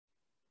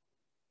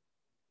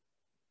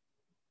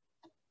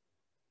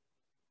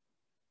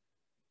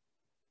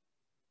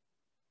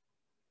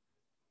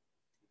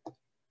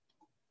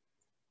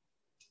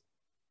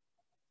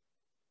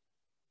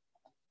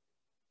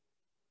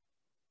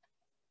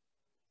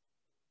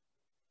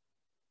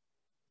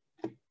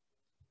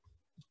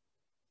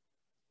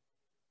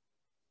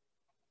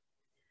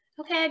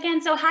Okay,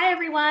 again, so hi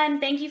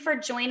everyone. Thank you for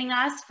joining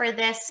us for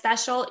this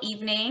special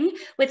evening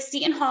with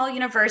Seton Hall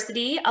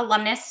University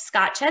alumnus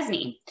Scott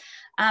Chesney.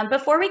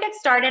 Before we get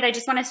started, I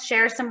just want to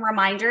share some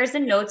reminders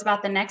and notes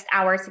about the next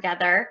hour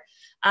together.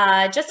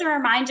 Just a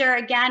reminder,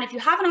 again, if you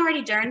haven't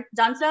already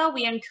done so,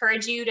 we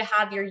encourage you to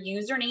have your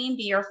username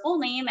be your full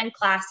name and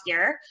class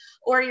year,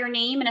 or your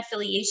name and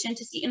affiliation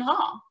to Seton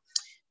Hall.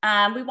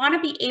 We want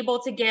to be able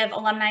to give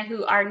alumni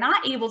who are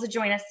not able to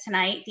join us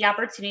tonight the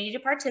opportunity to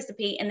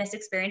participate in this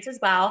experience as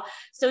well.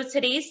 So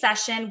today's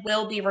session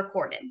will be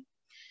recorded.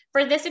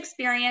 For this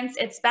experience,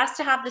 it's best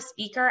to have the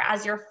speaker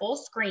as your full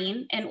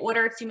screen in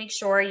order to make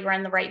sure you are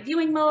in the right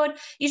viewing mode.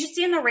 You should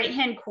see in the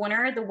right-hand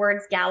corner the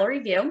words gallery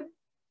view.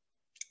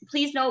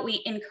 Please note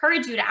we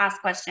encourage you to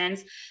ask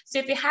questions. So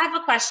if you have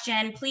a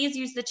question, please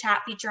use the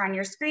chat feature on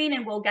your screen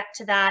and we'll get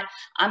to that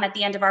at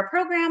the end of our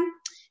program.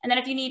 And then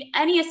if you need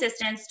any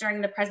assistance during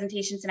the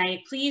presentation tonight,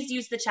 please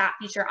use the chat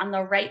feature on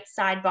the right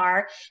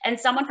sidebar and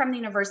someone from the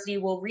university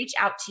will reach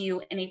out to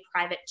you in a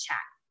private chat.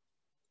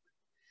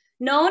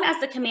 Known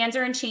as the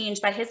commander-in-chief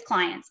by his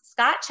clients,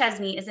 Scott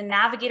Chesney is a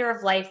navigator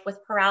of life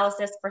with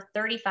paralysis for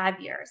 35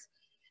 years.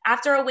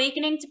 After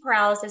awakening to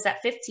paralysis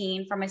at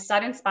 15 from a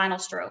sudden spinal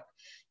stroke,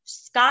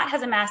 Scott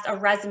has amassed a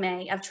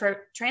resume of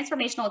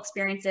transformational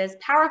experiences,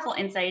 powerful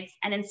insights,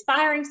 and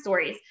inspiring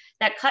stories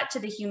that cut to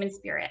the human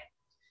spirit.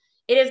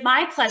 It is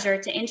my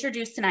pleasure to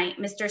introduce tonight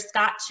Mr.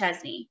 Scott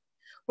Chesney.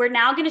 We're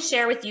now going to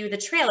share with you the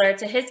trailer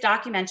to his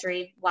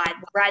documentary,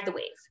 Ride the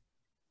Wave.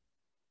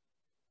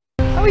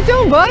 How we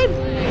doing, bud?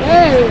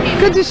 Hey,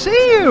 good to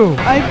see you.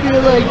 I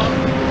feel like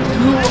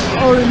you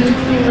are an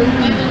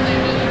inspiration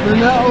for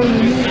not only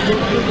me, but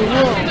for the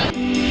world.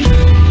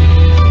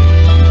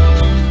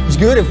 It's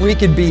good if we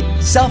could be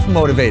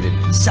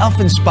self-motivated,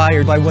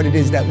 self-inspired by what it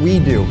is that we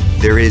do.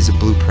 There is a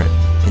blueprint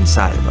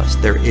inside of us.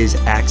 There is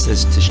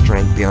access to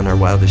strength beyond our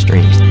wildest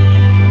dreams.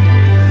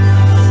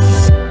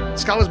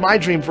 Scott was my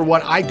dream for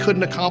what I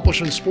couldn't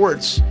accomplish in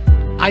sports.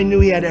 I knew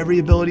he had every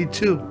ability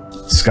to.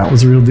 Scott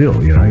was the real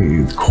deal, you know, he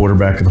was the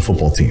quarterback of the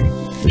football team,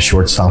 the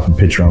shortstop and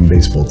pitcher on the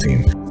baseball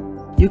team.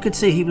 You could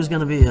see he was going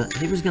to be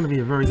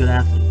a very good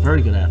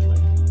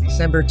athlete,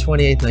 December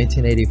 28th,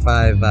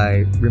 1985,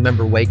 I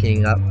remember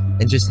waking up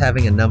and just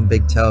having a numb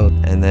big toe.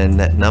 And then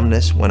that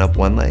numbness went up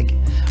one leg,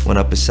 went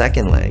up a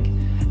second leg,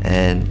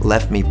 and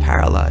left me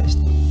paralyzed.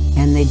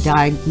 And they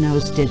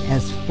diagnosed it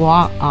as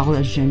foie à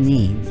la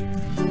janine.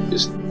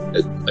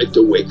 I had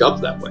to wake up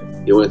that way.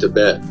 He went to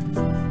bed.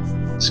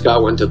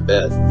 Scott went to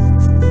bed.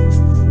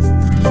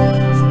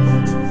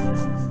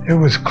 It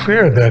was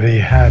clear that he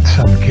had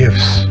some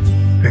gifts,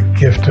 the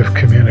gift of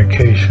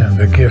communication,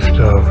 the gift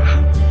of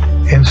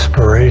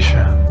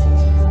inspiration.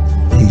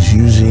 He's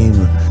using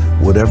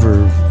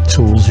whatever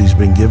tools he's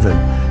been given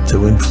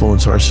to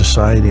influence our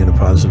society in a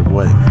positive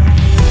way.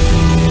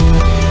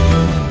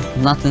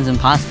 Nothing's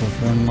impossible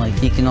for him. Like,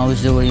 he can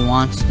always do what he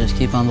wants. Just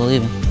keep on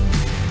believing.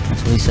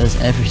 That's what he says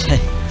every day.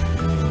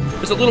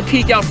 There's a little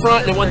peak out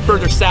front and one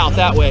further south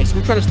that way. So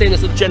we're trying to stay in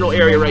this little general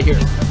area right here.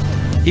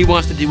 He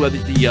wants to do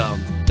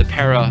the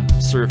para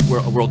surf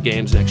world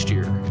games next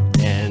year,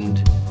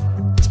 and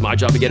it's my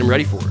job to get him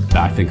ready for it.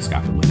 I think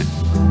Scott can win it.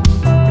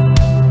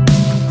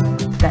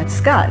 That's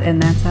Scott,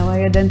 and that's how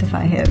I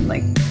identify him.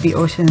 Like, the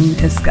ocean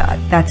is Scott.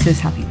 That's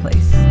his happy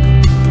place.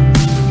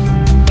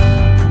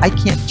 I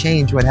can't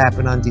change what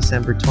happened on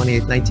December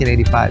 28th,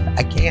 1985.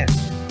 I can't.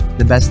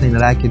 The best thing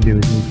that I can do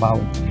is move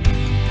forward.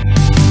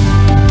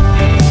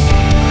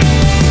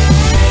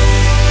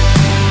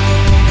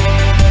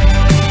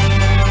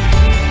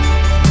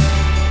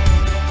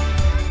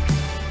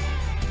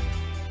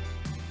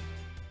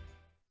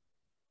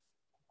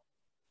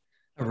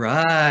 All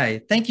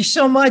right. Thank you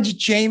so much,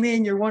 Jamie,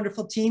 and your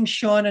wonderful team,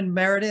 Sean and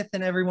Meredith,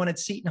 and everyone at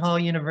Seton Hall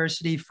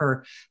University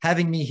for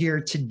having me here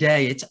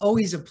today. It's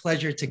always a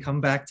pleasure to come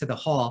back to the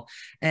hall.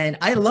 And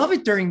I love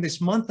it during this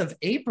month of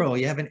April.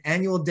 You have an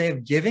annual day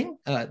of giving,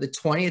 the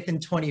 20th and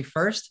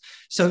 21st.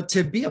 So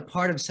to be a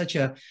part of such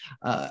a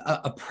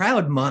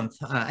proud month,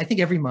 I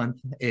think every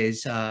month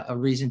is a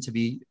reason to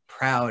be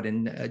proud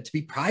and to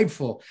be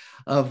prideful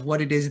of what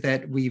it is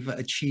that we've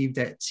achieved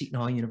at Seton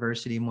Hall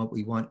University and what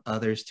we want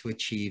others to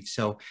achieve.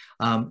 So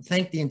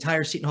thank the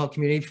entire Seton Hall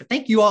community.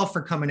 Thank you all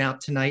for coming out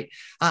tonight.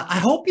 I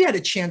hope you had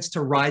a chance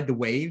to ride the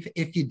wave.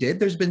 If you did,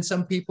 there's been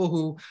some people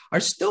who are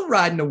still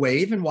riding a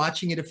wave and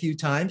watching it a few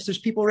times. There's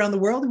people around the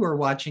world who are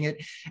watching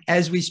it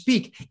as we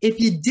speak. If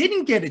you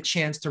didn't get a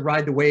chance to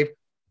ride the wave,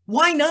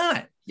 why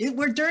not?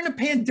 We're during a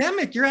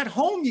pandemic. You're at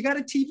home. You got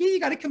a TV. You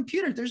got a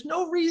computer. There's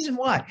no reason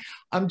why.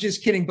 I'm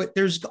just kidding. But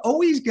there's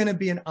always going to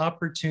be an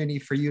opportunity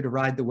for you to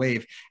ride the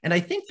wave. And I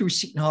think through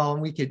Seton Hall,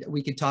 and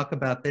we could talk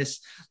about this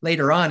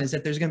later on, is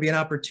that there's going to be an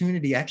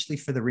opportunity actually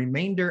for the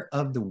remainder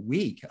of the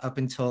week up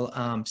until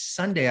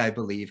Sunday, I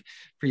believe,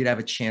 for you to have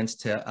a chance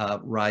to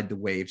ride the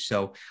wave.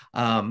 So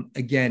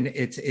again,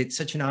 it's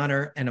such an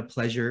honor and a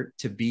pleasure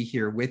to be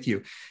here with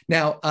you.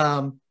 Now,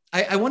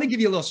 I want to give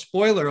you a little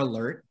spoiler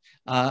alert.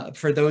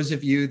 For those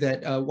of you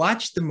that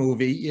watched the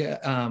movie,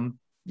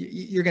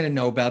 you're going to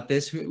know about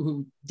this,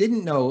 who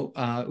didn't know,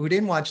 who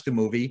didn't watch the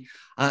movie,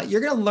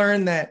 you're going to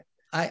learn that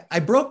I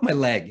broke my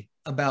leg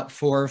about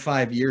 4 or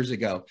 5 years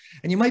ago.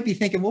 And you might be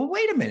thinking, well,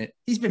 wait a minute,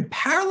 he's been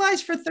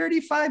paralyzed for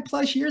 35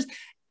 plus years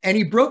and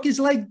he broke his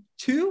leg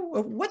too?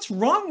 What's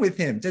wrong with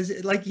him? Does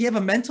it, like, he have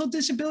a mental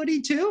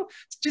disability too?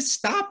 Just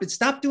stop it.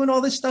 Stop doing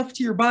all this stuff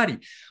to your body.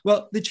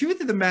 Well, the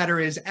truth of the matter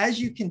is, as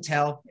you can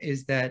tell,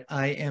 is that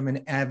I am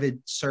an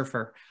avid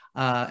surfer,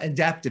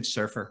 adaptive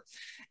surfer.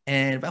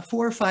 And about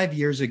 4 or 5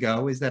 years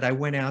ago is that I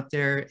went out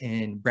there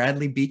in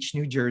Bradley Beach,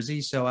 New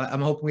Jersey. So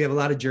I'm hoping we have a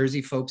lot of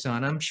Jersey folks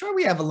on. I'm sure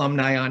we have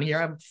alumni on here.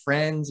 I have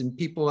friends and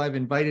people I've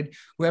invited,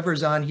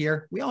 whoever's on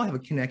here. We all have a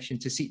connection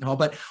to Seton Hall,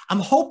 but I'm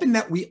hoping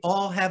that we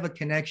all have a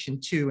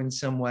connection too, in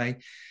some way,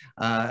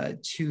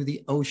 to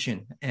the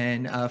ocean.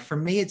 And for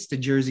me, it's the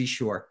Jersey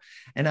Shore.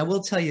 And I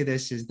will tell you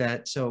this is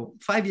that, so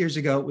 5 years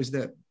ago, it was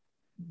the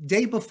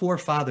day before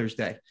Father's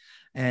Day.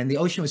 And the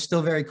ocean was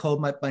still very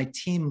cold. My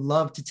team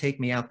loved to take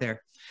me out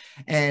there.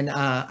 And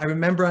I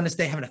remember on this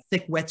day having a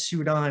thick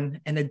wetsuit on,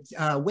 and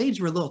the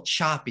waves were a little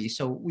choppy.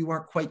 So we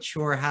weren't quite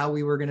sure how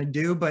we were going to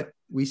do, but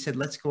we said,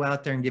 let's go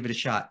out there and give it a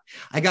shot.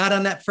 I got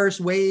on that first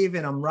wave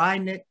and I'm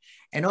riding it.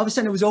 And all of a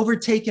sudden it was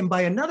overtaken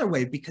by another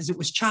wave because it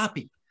was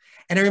choppy.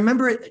 And I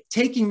remember it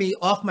taking me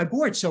off my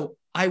board. So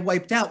I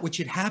wiped out, which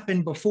had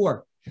happened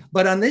before.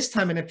 But on this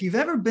time, and if you've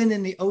ever been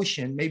in the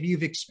ocean, maybe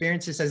you've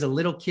experienced this as a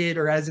little kid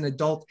or as an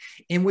adult,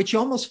 in which you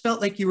almost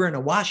felt like you were in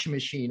a washing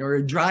machine or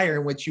a dryer,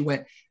 in which you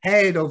went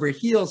head over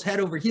heels,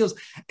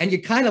 and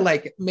you kind of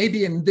like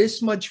maybe in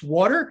this much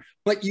water,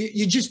 but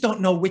you just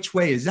don't know which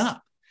way is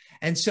up.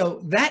 And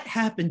so that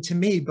happened to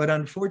me, but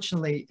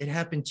unfortunately it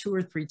happened 2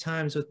 or 3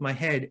 times with my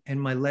head and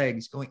my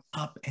legs going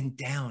up and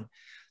down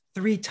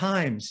 3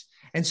 times.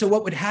 And so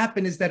what would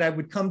happen is that I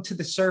would come to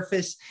the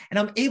surface and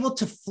I'm able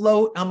to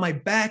float on my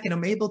back and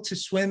I'm able to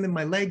swim and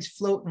my legs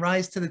float and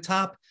rise to the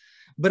top.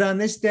 But on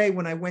this day,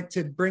 when I went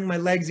to bring my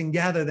legs and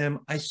gather them,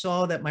 I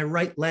saw that my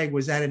right leg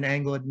was at an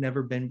angle it had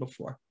never been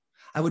before.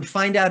 I would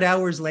find out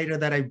hours later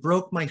that I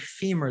broke my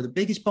femur, the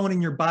biggest bone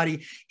in your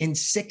body, in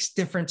 6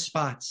 different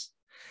spots.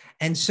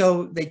 And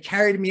so they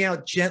carried me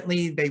out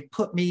gently. They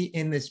put me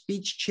in this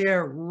beach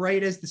chair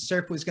right as the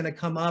surf was going to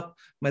come up.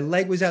 My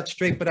leg was out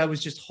straight, but I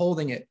was just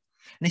holding it.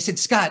 And they said,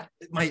 Scott,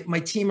 my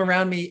team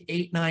around me,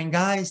 8, 9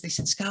 guys, they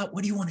said, Scott,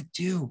 what do you want to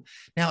do?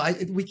 Now,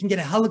 we can get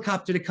a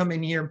helicopter to come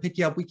in here and pick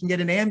you up. We can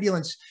get an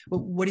ambulance.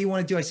 What do you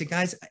want to do? I said,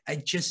 guys, I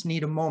just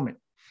need a moment.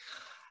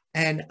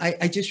 And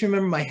I just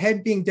remember my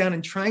head being down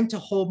and trying to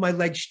hold my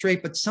leg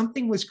straight, but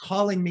something was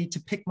calling me to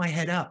pick my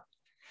head up.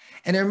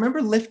 And I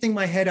remember lifting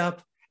my head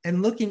up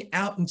and looking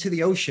out into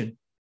the ocean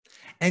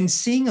and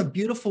seeing a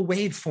beautiful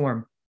wave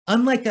form,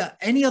 unlike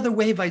any other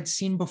wave I'd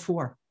seen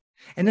before.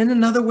 And then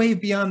another wave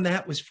beyond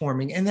that was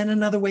forming, and then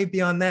another wave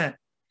beyond that.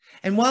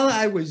 And while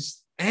I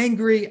was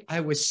angry, I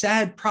was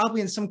sad,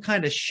 probably in some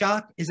kind of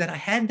shock, is that I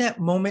had that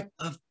moment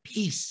of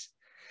peace.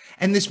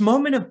 And this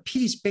moment of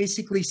peace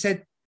basically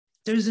said,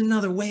 there's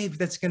another wave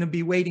that's going to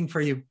be waiting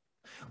for you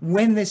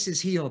when this is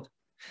healed.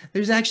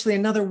 There's actually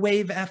another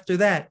wave after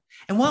that.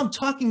 And while I'm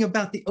talking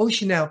about the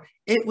ocean now,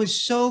 it was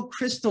so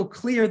crystal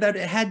clear that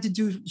it had to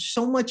do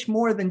so much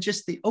more than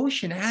just the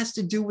ocean. It has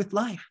to do with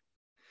life.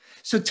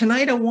 So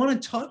tonight, I want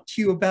to talk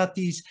to you about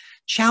these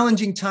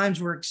challenging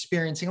times we're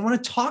experiencing. I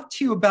want to talk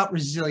to you about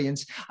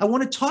resilience. I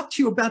want to talk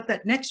to you about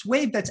that next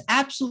wave that's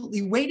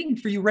absolutely waiting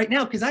for you right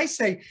now. Because I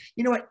say,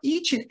 you know what,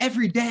 each and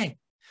every day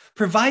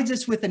provides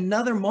us with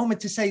another moment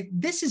to say,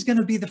 this is going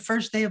to be the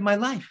first day of my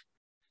life.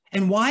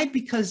 And why?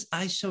 Because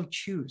I so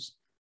choose.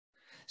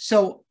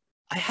 So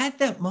I had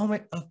that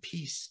moment of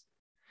peace.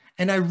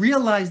 And I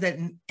realized that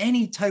in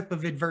any type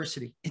of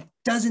adversity, it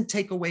doesn't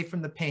take away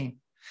from the pain.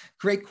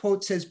 Great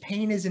quote says,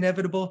 pain is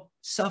inevitable,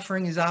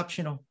 suffering is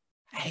optional.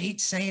 I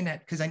hate saying that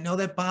because I know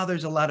that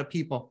bothers a lot of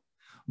people,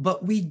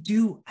 but we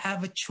do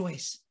have a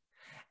choice.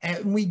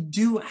 And we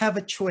do have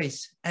a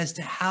choice as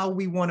to how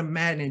we want to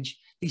manage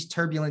these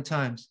turbulent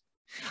times.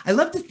 I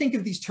love to think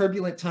of these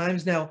turbulent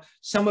times. Now,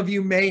 some of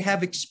you may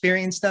have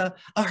experienced a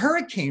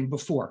hurricane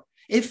before.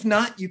 If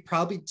not, you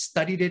probably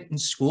studied it in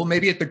school,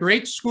 maybe at the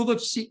great school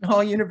of Seton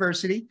Hall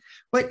University.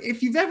 But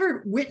if you've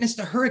ever witnessed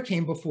a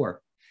hurricane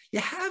before, you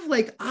have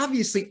like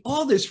obviously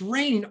all this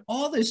rain,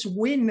 all this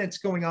wind that's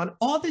going on,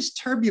 all this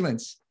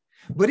turbulence.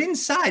 But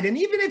inside, and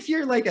even if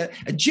you're like a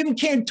Jim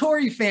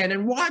Cantori fan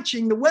and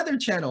watching the Weather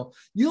Channel,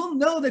 you'll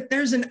know that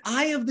there's an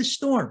eye of the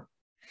storm.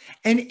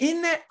 And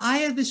in that eye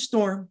of the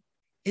storm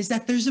is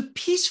that there's a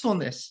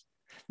peacefulness.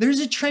 There's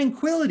a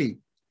tranquility.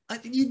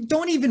 You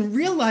don't even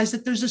realize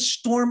that there's a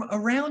storm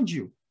around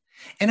you.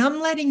 And I'm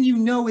letting you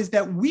know is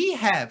that we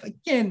have,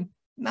 again,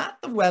 not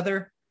the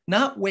weather,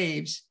 not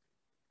waves,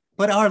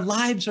 but our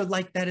lives are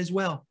like that as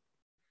well.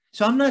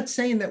 So I'm not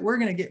saying that we're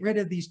going to get rid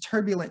of these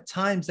turbulent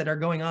times that are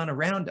going on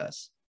around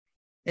us.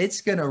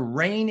 It's going to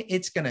rain.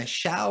 It's going to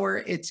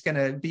shower. It's going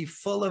to be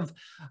full of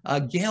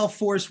gale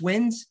force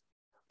winds.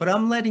 But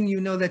I'm letting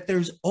you know that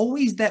there's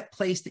always that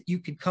place that you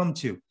could come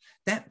to,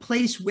 that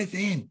place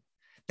within,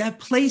 that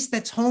place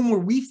that's home where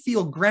we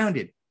feel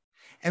grounded.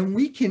 And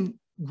we can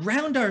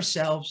ground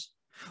ourselves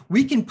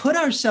We can put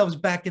ourselves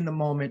back in the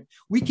moment.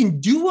 We can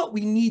do what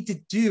we need to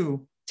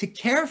do to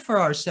care for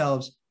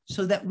ourselves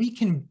so that we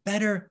can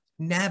better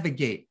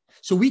navigate.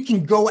 So we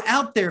can go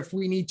out there if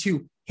we need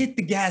to hit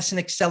the gas and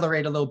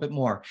accelerate a little bit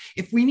more.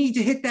 If we need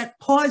to hit that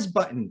pause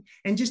button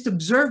and just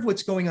observe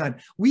what's going on,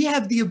 we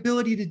have the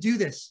ability to do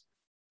this.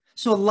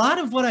 So a lot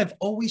of what I've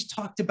always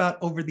talked about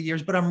over the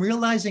years, but I'm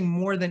realizing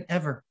more than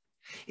ever,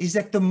 is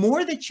that the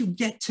more that you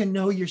get to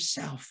know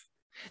yourself,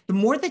 the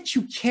more that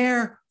you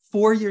care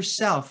for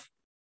yourself,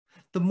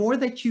 the more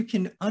that you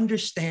can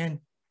understand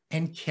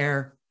and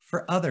care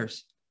for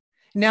others.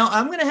 Now,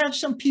 I'm going to have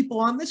some people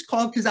on this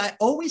call because I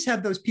always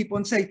have those people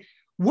and say,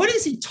 what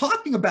is he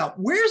talking about?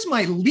 Where's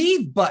my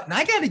leave button?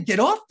 I got to get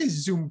off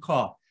this Zoom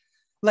call.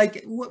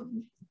 Like,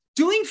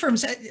 doing for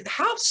himself,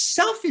 how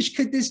selfish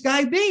could this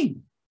guy be?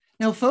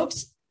 Now,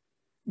 folks,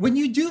 when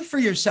you do for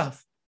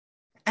yourself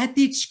at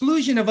the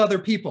exclusion of other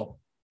people,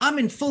 I'm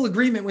in full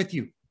agreement with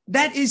you.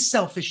 That is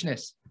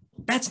selfishness.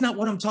 That's not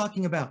what I'm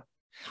talking about.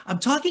 I'm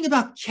talking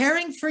about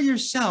caring for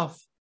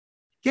yourself,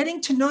 getting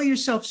to know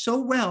yourself so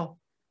well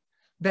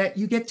that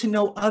you get to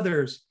know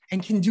others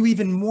and can do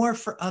even more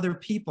for other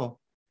people.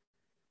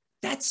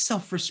 That's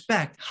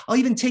self-respect. I'll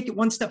even take it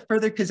one step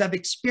further because I've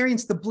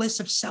experienced the bliss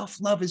of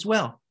self-love as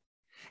well.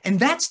 And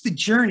that's the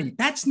journey.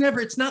 That's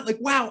never, it's not like,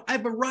 wow,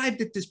 I've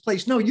arrived at this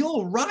place. No,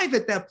 you'll arrive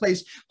at that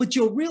place, but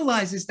you'll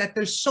realize is that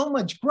there's so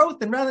much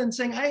growth. And rather than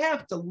saying, I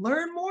have to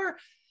learn more,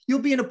 you'll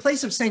be in a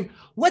place of saying,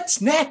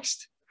 what's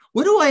next?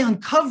 What do I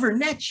uncover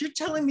next? You're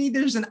telling me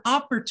there's an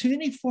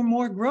opportunity for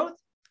more growth?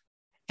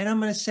 And I'm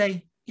going to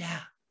say, yeah,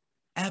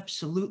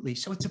 absolutely.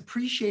 So it's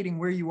appreciating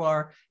where you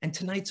are. And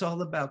tonight's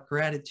all about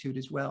gratitude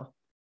as well.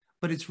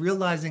 But it's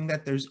realizing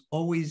that there's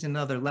always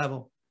another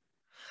level.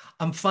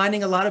 I'm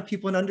finding a lot of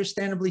people, and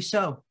understandably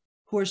so,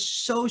 who are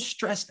so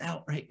stressed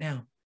out right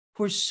now,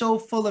 who are so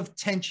full of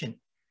tension,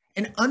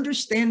 and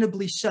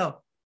understandably so.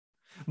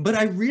 But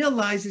I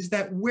realize is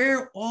that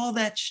where all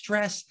that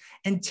stress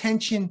and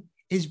tension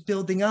is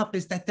building up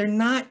is that they're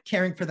not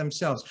caring for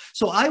themselves.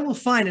 So I will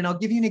find, and I'll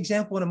give you an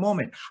example in a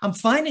moment, I'm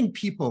finding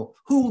people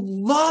who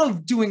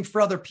love doing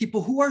for other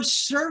people, who are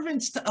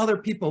servants to other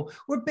people,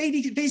 who are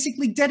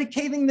basically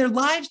dedicating their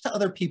lives to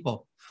other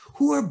people,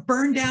 who are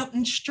burned out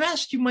and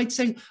stressed. You might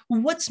say,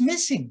 well, what's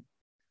missing?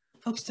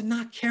 Folks, they're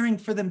not caring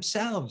for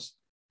themselves.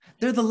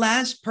 They're the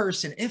last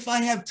person. If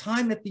I have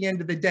time at the end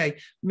of the day,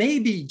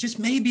 maybe, just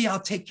maybe I'll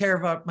take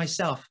care of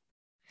myself.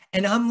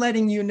 And I'm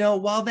letting you know,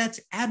 while that's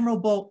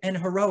admirable and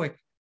heroic,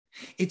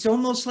 it's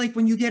almost like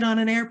when you get on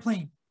an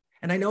airplane.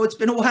 And I know it's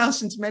been a while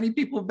since many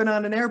people have been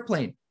on an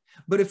airplane.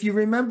 But if you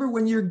remember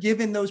when you're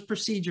given those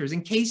procedures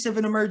in case of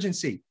an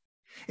emergency,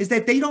 is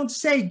that they don't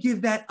say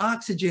give that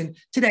oxygen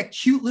to that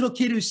cute little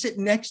kid who's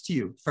sitting next to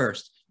you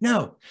first.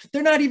 No,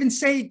 they're not even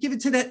saying give it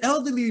to that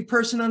elderly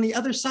person on the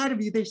other side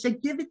of you. They say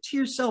give it to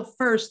yourself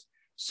first,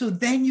 so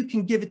then you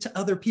can give it to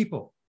other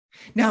people.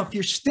 Now, if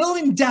you're still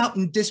in doubt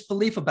and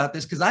disbelief about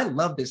this, because I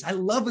love this, I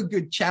love a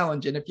good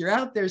challenge. And if you're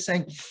out there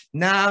saying,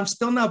 nah, I'm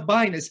still not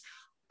buying this,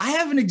 I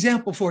have an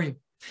example for you.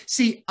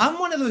 See, I'm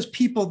one of those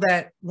people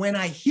that when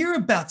I hear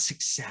about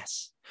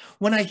success,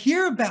 when I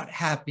hear about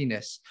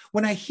happiness,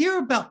 when I hear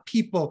about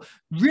people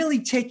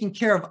really taking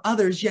care of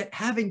others, yet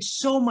having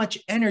so much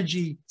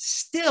energy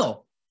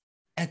still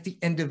at the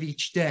end of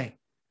each day,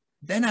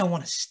 then I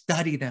want to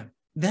study them.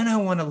 Then I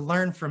want to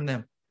learn from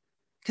them.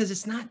 Because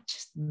it's not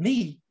just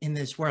me in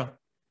this world.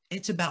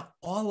 It's about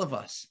all of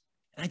us.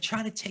 And I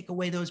try to take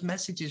away those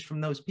messages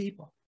from those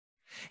people.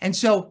 And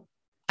so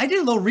I did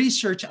a little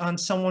research on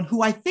someone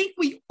who I think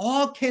we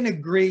all can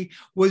agree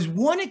was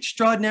one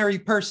extraordinary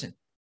person.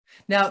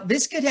 Now,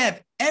 this could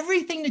have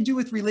everything to do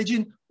with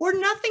religion or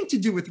nothing to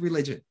do with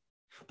religion.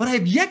 But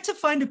I've yet to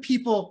find a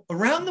people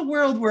around the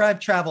world where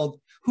I've traveled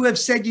who have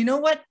said, you know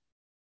what?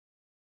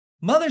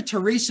 Mother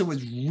Teresa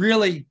was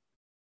really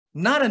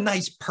not a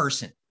nice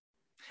person.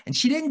 And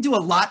she didn't do a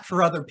lot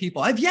for other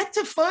people. I've yet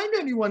to find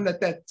anyone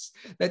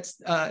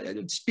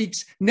that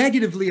speaks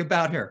negatively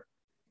about her.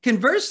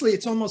 Conversely,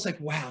 it's almost like,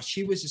 wow,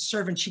 she was a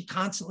servant. She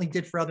constantly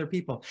did for other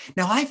people.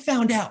 Now, I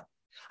found out,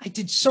 I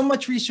did so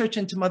much research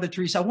into Mother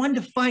Teresa. I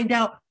wanted to find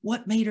out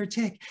what made her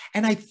tick.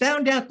 And I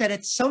found out that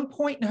at some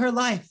point in her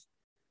life,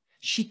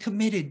 she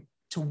committed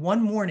to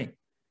one morning.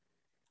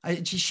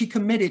 She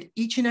committed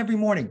each and every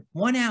morning,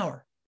 1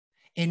 hour,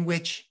 in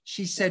which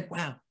she said,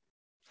 wow,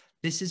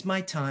 this is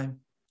my time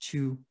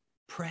to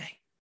pray.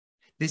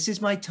 This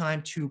is my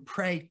time to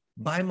pray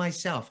by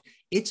myself.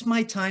 It's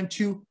my time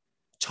to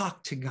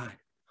talk to God.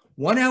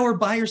 1 hour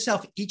by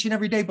yourself each and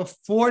every day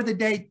before the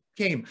day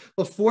came,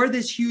 before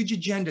this huge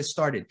agenda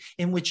started,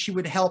 in which she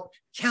would help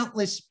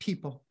countless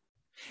people.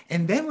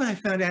 And then when I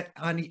found out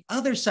on the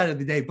other side of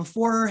the day,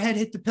 before her head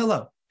hit the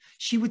pillow,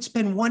 she would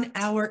spend 1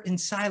 hour in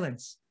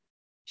silence.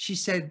 She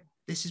said,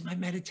 this is my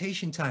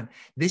meditation time.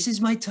 This is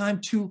my time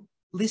to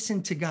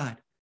listen to God.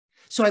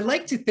 So I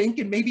like to think,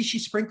 and maybe she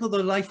sprinkled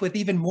her life with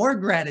even more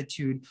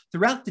gratitude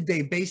throughout the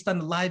day based on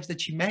the lives that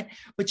she met,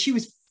 but she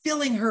was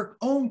filling her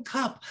own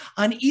cup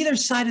on either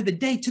side of the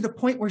day to the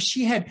point where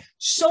she had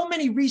so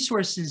many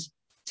resources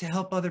to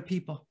help other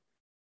people.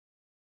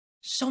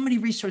 So many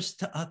resources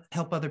to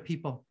help other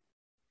people.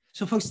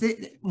 So folks,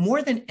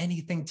 more than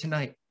anything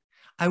tonight,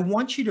 I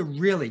want you to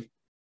really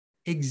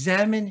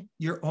examine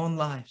your own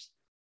lives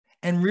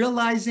and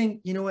realizing,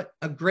 you know what,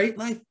 a great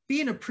life,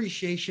 be an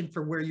appreciation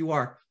for where you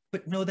are,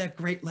 but know that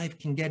great life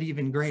can get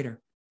even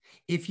greater.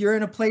 If you're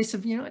in a place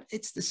of, you know what,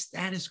 it's the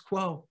status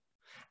quo,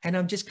 and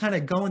I'm just kind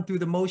of going through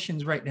the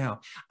motions right now,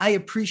 I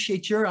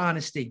appreciate your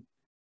honesty.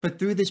 But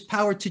through this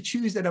power to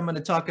choose that I'm going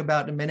to talk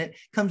about in a minute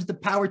comes the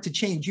power to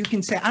change. You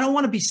can say, I don't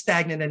want to be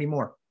stagnant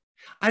anymore.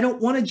 I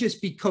don't want to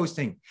just be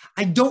coasting.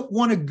 I don't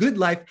want a good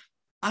life.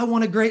 I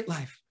want a great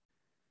life.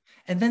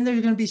 And then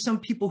there's going to be some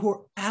people who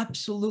are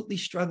absolutely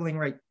struggling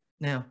right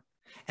now.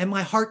 And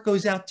my heart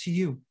goes out to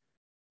you.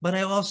 But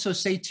I also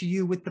say to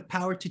you, with the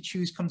power to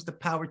choose comes the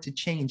power to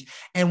change.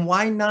 And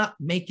why not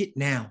make it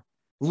now?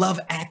 Love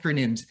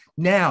acronyms.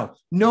 Now,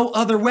 no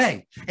other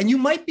way. And you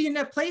might be in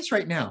that place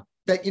right now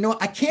that, you know,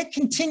 I can't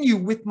continue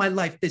with my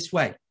life this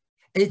way.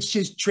 It's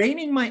just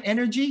draining my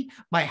energy.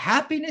 My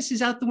happiness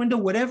is out the window,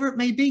 whatever it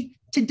may be.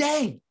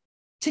 Today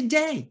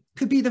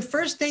could be the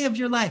first day of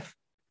your life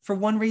for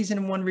one reason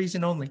and one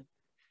reason only,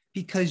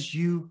 because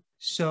you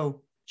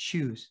so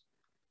choose.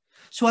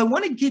 So I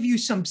want to give you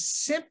some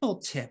simple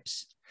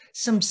tips,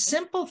 some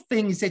simple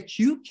things that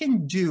you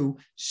can do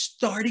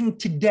starting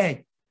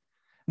today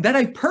that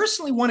I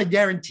personally want to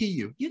guarantee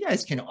you. You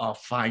guys can all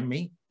find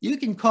me. You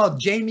can call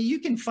Jamie. You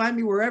can find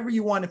me wherever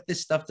you want if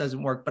this stuff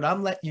doesn't work, but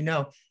I'm letting you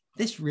know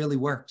this really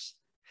works.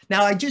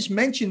 Now, I just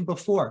mentioned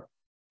before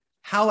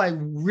how I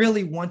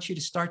really want you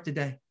to start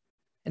today,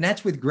 and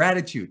that's with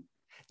gratitude.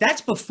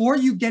 That's before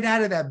you get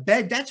out of that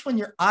bed. That's when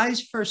your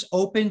eyes first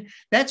open.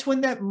 That's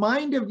when that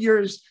mind of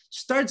yours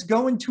starts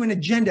going to an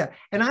agenda.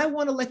 And I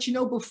want to let you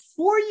know,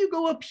 before you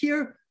go up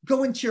here,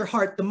 go into your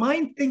heart. The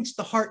mind thinks,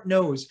 the heart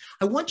knows.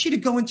 I want you to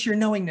go into your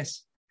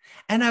knowingness.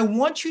 And I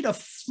want you to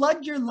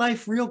flood your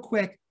life real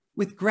quick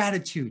with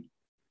gratitude.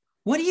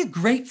 What are you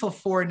grateful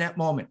for in that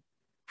moment?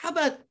 How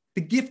about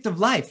the gift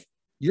of life?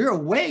 You're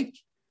awake.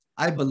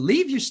 I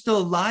believe you're still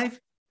alive.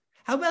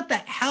 How about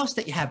that house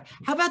that you have?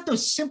 How about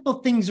those simple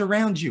things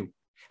around you?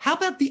 How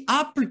about the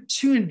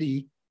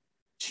opportunity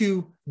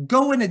to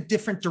go in a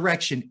different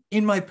direction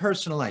in my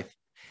personal life?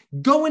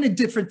 Go in a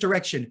different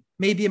direction,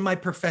 maybe in my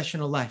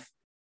professional life.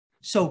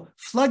 So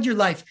flood your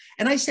life.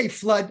 And I say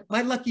flood,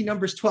 my lucky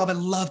number is 12. I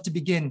love to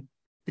begin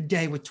the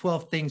day with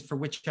 12 things for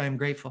which I am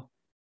grateful.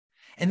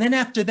 And then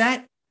after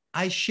that,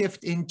 I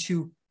shift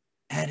into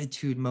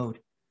attitude mode.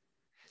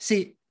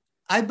 See,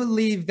 I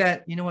believe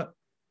that, you know what?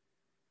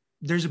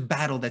 There's a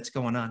battle that's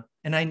going on.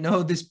 And I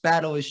know this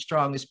battle is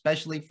strong,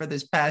 especially for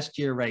this past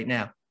year right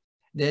now.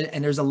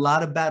 And there's a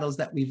lot of battles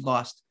that we've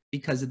lost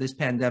because of this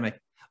pandemic.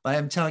 But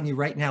I'm telling you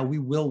right now, we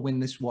will win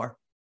this war.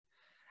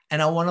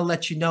 And I want to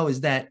let you know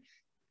is that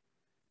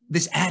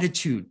this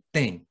attitude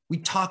thing, we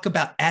talk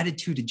about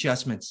attitude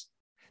adjustments.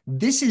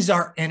 This is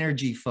our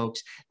energy,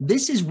 folks.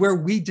 This is where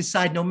we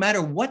decide, no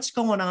matter what's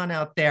going on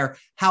out there,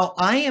 how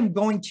I am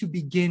going to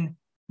begin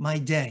my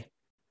day.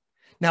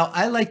 Now,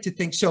 I like to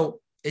think, so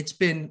it's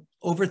been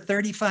over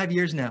 35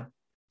 years now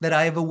that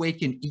I have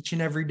awakened each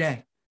and every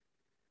day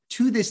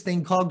to this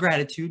thing called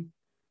gratitude,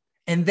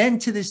 and then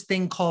to this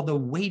thing called the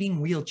waiting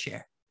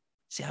wheelchair.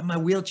 See, I have my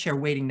wheelchair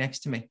waiting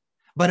next to me,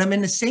 but I'm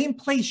in the same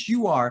place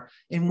you are,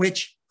 in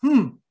which,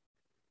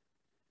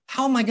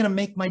 how am I going to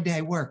make my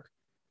day work?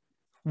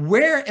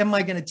 Where am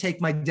I going to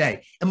take my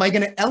day? Am I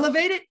going to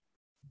elevate it,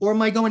 or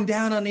am I going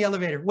down on the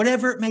elevator?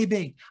 Whatever it may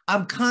be,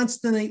 I'm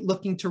constantly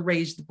looking to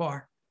raise the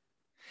bar.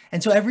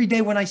 And so every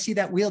day when I see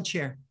that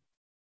wheelchair,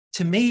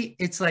 to me,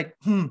 it's like,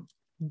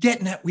 get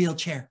in that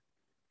wheelchair,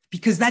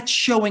 because that's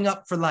showing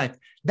up for life.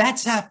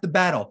 That's half the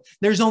battle.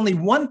 There's only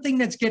one thing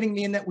that's getting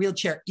me in that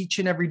wheelchair each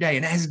and every day,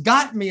 and has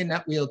gotten me in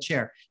that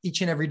wheelchair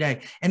each and every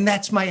day. And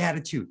that's my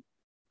attitude.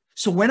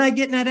 So when I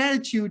get in that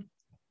attitude,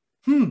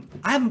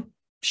 I'm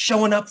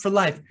showing up for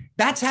life.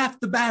 That's half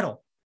the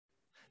battle.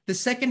 The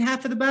second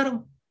half of the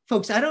battle,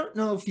 folks, I don't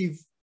know if you've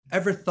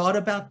ever thought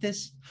about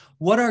this,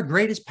 what our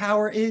greatest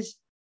power is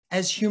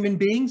as human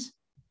beings.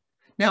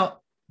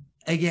 Now,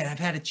 again, I've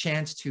had a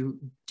chance to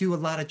do a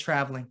lot of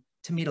traveling,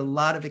 to meet a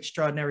lot of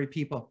extraordinary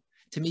people,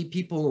 to meet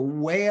people who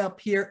are way up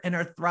here and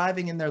are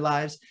thriving in their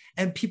lives,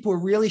 and people who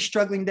are really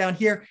struggling down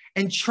here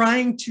and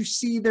trying to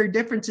see their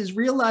differences,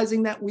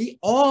 realizing that we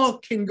all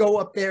can go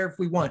up there if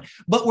we want,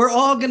 but we're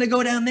all going to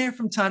go down there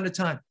from time to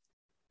time.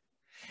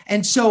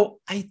 And so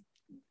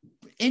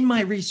in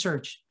my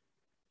research,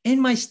 in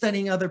my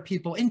studying other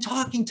people, in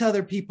talking to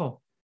other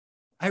people,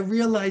 I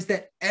realized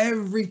that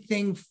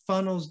everything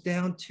funnels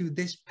down to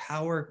this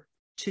power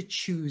to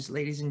choose,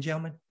 ladies and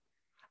gentlemen.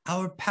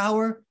 Our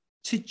power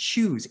to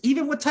choose,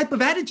 even what type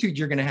of attitude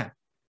you're going to have.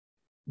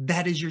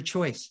 That is your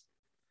choice.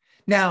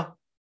 Now,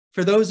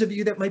 for those of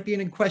you that might be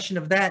in question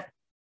of that,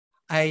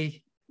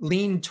 I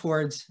lean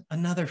towards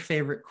another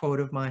favorite quote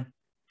of mine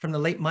from the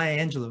late Maya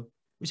Angelou, who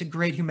was a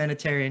great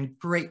humanitarian,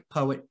 great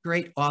poet,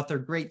 great author,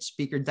 great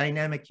speaker,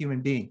 dynamic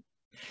human being.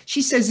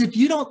 She says, if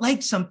you don't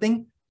like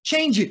something,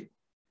 change it.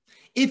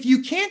 If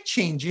you can't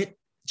change it,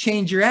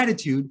 change your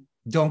attitude,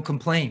 don't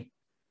complain.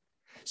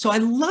 So I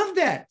love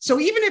that. So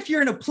even if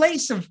you're in a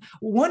place of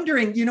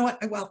wondering, you know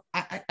what, well,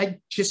 I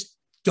just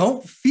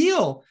don't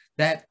feel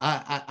that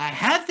I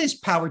have this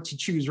power to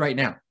choose right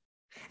now.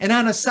 And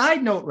on a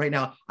side note right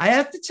now, I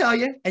have to tell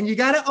you, and you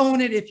got to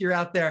own it if you're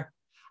out there,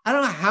 I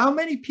don't know how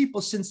many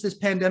people since this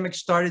pandemic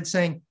started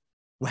saying,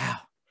 wow,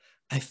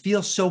 I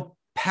feel so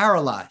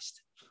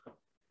paralyzed.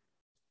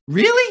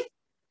 Really?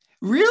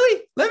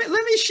 Really? Let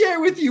me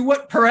share with you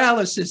what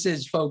paralysis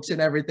is, folks,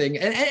 and everything.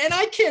 And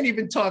I can't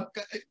even talk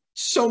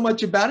so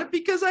much about it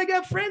because I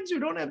got friends who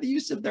don't have the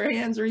use of their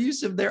hands or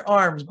use of their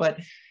arms. But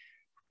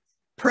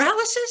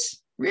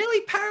paralysis?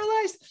 Really?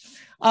 Paralyzed?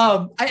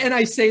 And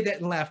I say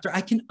that in laughter.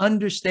 I can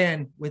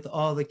understand with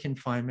all the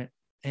confinement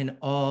and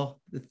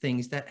all the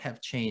things that have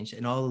changed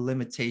and all the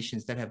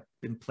limitations that have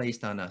been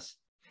placed on us.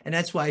 And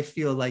that's why I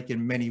feel like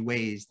in many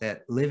ways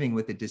that living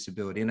with a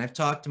disability, and I've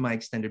talked to my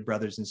extended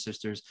brothers and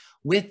sisters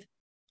with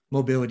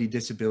mobility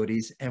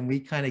disabilities, and we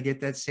kind of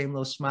get that same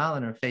little smile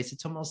on our face.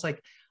 It's almost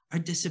like our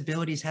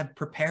disabilities have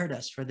prepared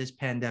us for this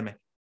pandemic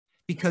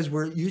because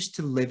we're used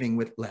to living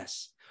with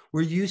less.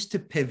 We're used to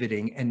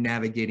pivoting and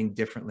navigating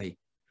differently.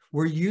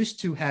 We're used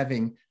to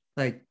having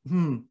like,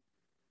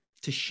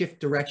 to shift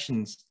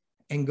directions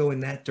and go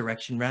in that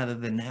direction rather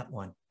than that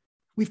one.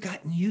 We've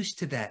gotten used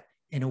to that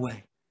in a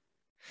way.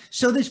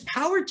 So this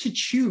power to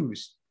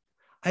choose,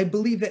 I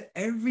believe that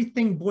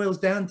everything boils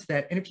down to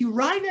that. And if you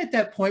arrive at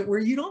that point where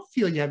you don't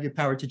feel you have your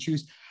power to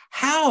choose,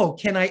 how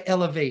can I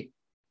elevate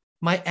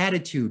my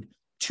attitude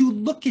to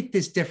look at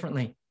this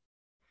differently?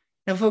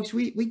 Now, folks,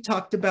 we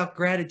talked about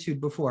gratitude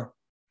before.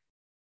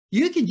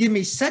 You could give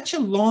me such a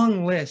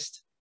long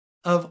list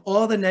of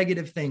all the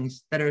negative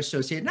things that are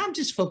associated. And I'm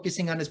just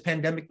focusing on this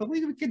pandemic, but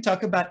we could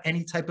talk about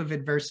any type of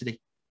adversity.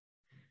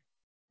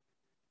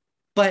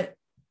 But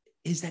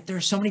is that there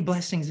are so many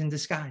blessings in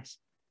disguise.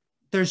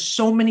 There's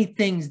so many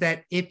things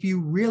that if you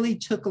really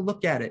took a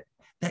look at it,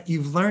 that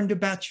you've learned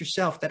about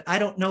yourself that I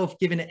don't know if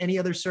given any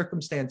other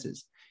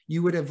circumstances,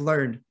 you would have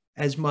learned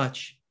as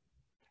much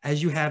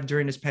as you have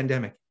during this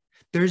pandemic.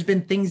 There's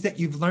been things that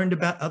you've learned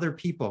about other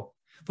people.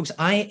 Folks,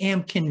 I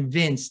am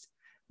convinced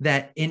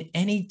that in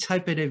any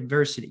type of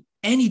adversity,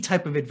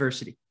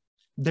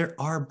 there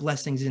are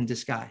blessings in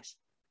disguise.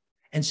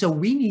 And so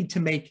we need to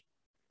make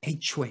a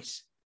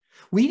choice.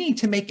 We need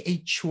to make a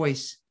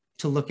choice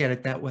to look at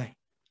it that way.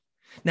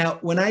 Now,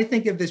 when I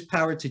think of this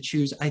power to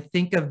choose, I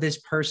think of this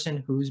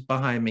person who's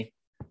behind me.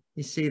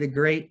 You see the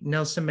great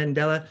Nelson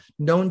Mandela,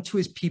 known to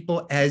his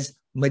people as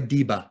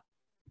Madiba.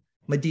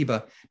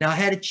 Madiba. Now, I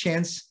had a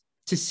chance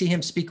to see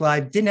him speak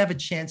live, didn't have a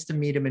chance to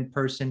meet him in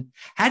person,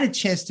 had a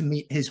chance to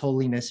meet His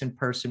Holiness in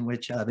person,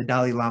 which the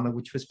Dalai Lama,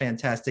 which was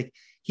fantastic.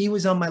 He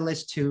was on my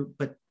list too,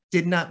 but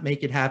did not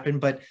make it happen,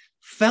 but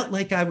felt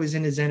like I was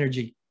in his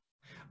energy.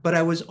 But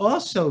I was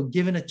also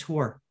given a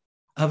tour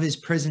of his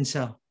prison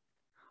cell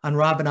on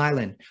Robben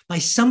Island by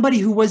somebody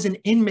who was an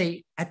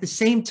inmate at the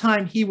same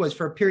time he was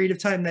for a period of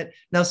time that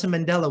Nelson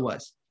Mandela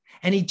was.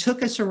 And he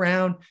took us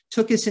around,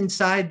 took us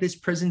inside this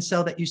prison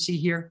cell that you see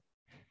here.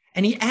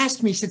 And he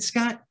asked me, he said,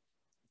 Scott,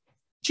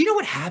 do you know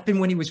what happened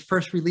when he was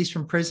first released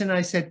from prison? And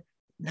I said,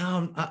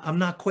 no, I'm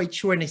not quite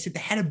sure. And they said they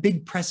had a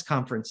big press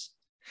conference.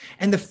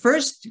 And the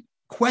first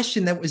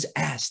question that was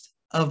asked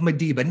of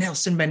Madiba,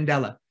 Nelson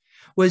Mandela,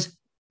 was,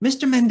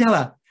 Mr.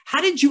 Mandela,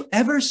 how did you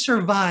ever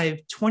survive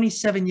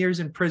 27 years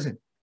in prison?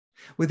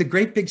 With a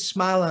great big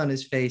smile on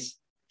his face,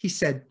 he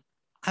said,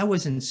 I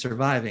wasn't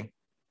surviving,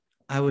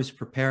 I was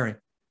preparing.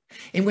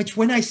 In which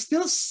when I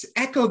still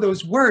echo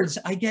those words,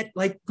 I get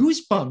like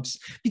goosebumps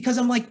because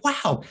I'm like,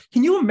 wow,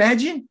 can you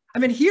imagine? I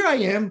mean, here I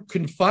am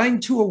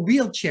confined to a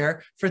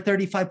wheelchair for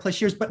 35 plus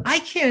years, but I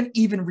can't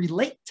even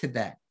relate to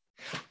that.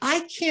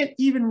 I can't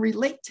even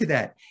relate to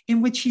that,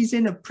 in which he's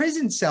in a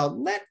prison cell,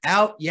 let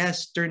out,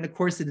 yes, during the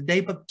course of the day,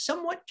 but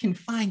somewhat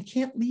confined,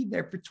 can't leave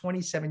there for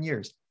 27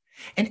 years.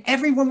 And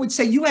everyone would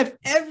say, you have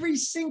every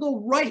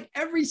single right,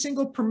 every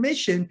single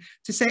permission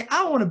to say,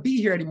 I don't want to be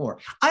here anymore.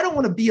 I don't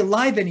want to be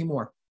alive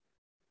anymore.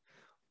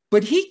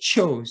 But he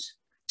chose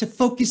to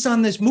focus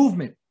on this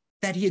movement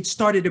that he had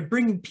started of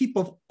bringing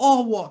people of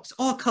all walks,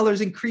 all colors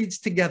and creeds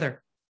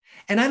together.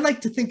 And I like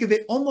to think of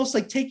it almost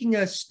like taking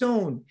a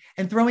stone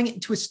and throwing it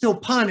into a still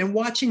pond and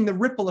watching the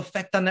ripple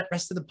effect on that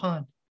rest of the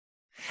pond.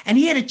 And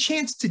he had a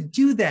chance to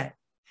do that.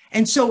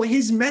 And so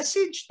his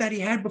message that he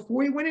had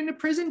before he went into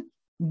prison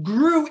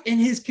grew in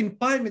his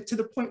confinement to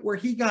the point where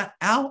he got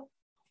out.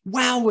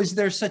 Wow, was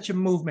there such a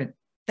movement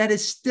that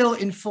is still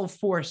in full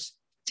force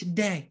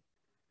today.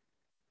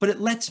 But it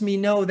lets me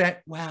know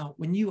that, wow,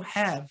 when you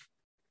have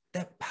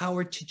that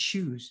power to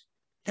choose,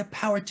 that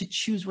power to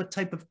choose what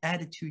type of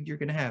attitude you're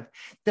going to have,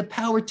 the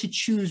power to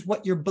choose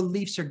what your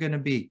beliefs are going to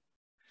be,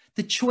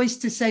 the choice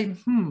to say,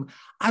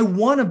 I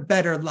want a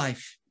better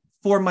life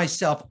for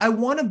myself. I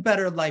want a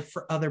better life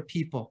for other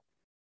people.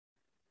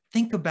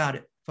 Think about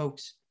it,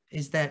 folks,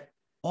 is that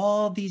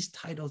all these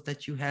titles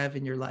that you have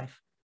in your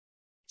life,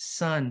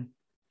 son,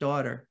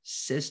 daughter,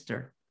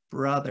 sister,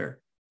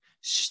 brother,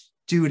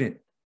 student,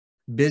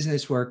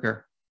 business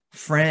worker,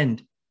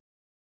 friend,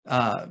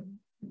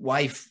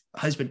 wife,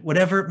 husband,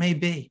 whatever it may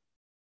be,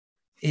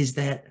 is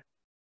that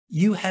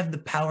you have the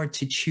power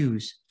to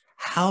choose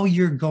how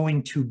you're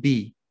going to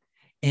be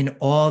in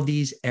all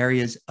these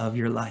areas of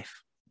your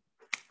life.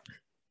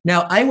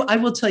 Now, I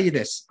will tell you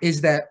this,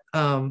 is that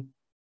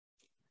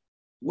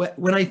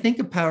when I think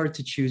of power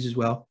to choose as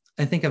well,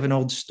 I think of an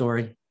old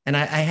story. And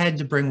I had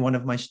to bring one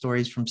of my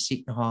stories from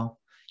Seton Hall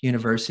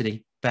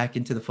University back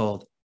into the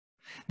fold.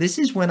 This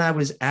is when I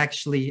was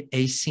actually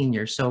a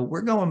senior. So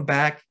we're going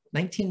back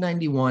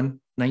 1991,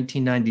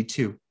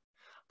 1992.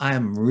 I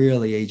am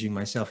really aging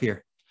myself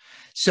here.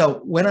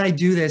 So when I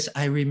do this,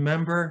 I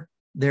remember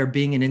there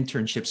being an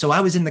internship. So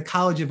I was in the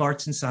College of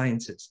Arts and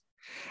Sciences.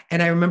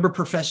 And I remember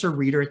Professor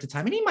Reeder at the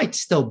time, and he might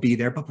still be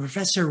there, but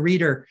Professor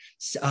Reeder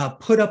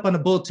put up on a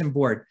bulletin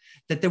board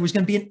that there was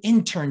going to be an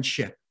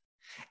internship.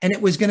 And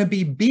it was going to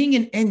be being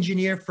an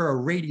engineer for a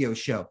radio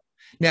show.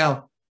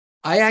 Now,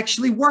 I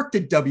actually worked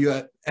at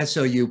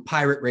WSOU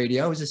Pirate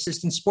Radio. I was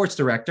assistant sports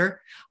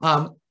director,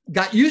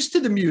 got used to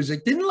the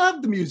music, didn't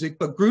love the music,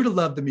 but grew to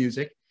love the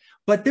music.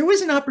 But there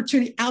was an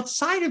opportunity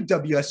outside of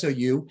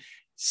WSOU,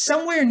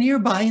 somewhere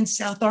nearby in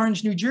South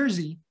Orange, New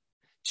Jersey,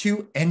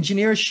 to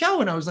engineer a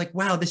show. And I was like,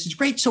 wow, this is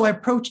great. So I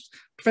approached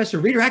Professor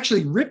Reeder,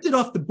 actually ripped it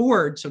off the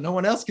board so no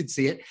one else could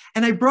see it.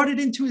 And I brought it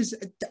into his,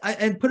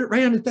 and put it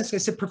right on his desk. I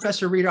said,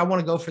 Professor Reeder, I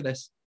want to go for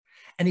this.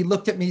 And he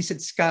looked at me, he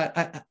said,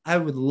 Scott, I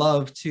would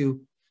love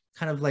to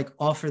kind of like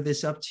offer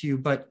this up to you,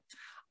 but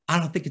I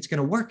don't think it's going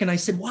to work. And I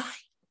said, why?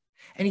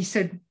 And he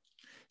said,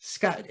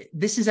 Scott,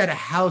 this is at a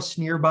house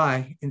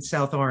nearby in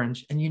South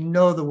Orange. And you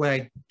know the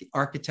way the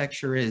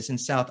architecture is in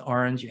South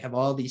Orange. You have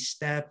all these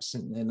steps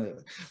and then a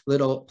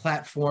little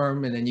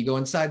platform, and then you go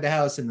inside the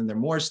house, and then there are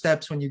more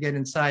steps when you get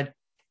inside.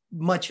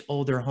 Much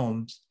older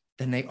homes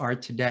than they are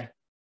today.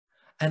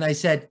 And I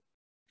said,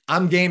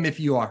 I'm game if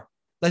you are.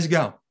 Let's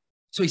go.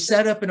 So he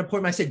set up an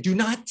appointment. I said, do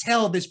not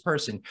tell this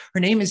person. Her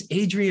name is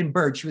Adrienne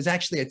Bird. She was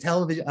actually a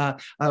television,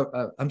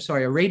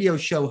 a radio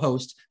show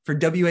host for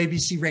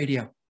WABC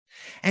Radio.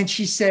 And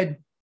she said,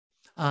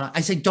 I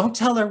said, don't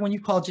tell her when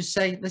you call, just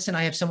say, listen,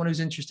 I have someone who's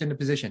interested in the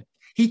position.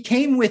 He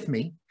came with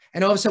me,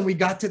 and all of a sudden we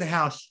got to the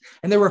house,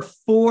 and there were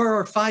 4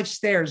 or 5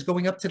 stairs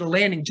going up to the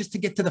landing just to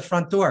get to the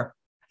front door.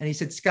 And he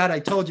said, Scott, I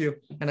told you.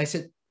 And I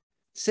said,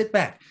 sit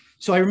back.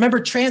 So I remember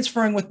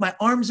transferring with my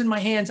arms and my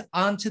hands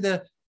onto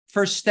the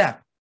first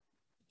step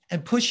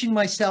and pushing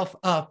myself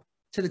up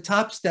to the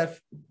top step,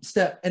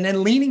 and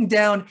then leaning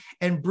down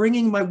and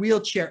bringing my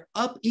wheelchair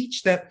up each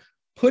step,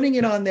 putting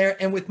it on there,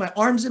 and with my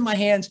arms in my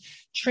hands,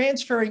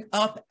 transferring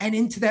up and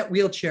into that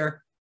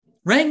wheelchair.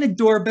 Rang the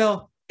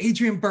doorbell.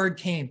 Adrienne Berg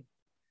came,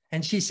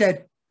 and she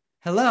said,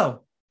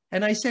 hello.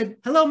 And I said,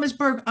 hello, Ms.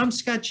 Berg, I'm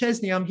Scott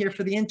Chesney. I'm here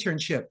for the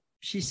internship.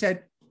 She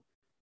said,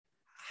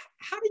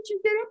 how did you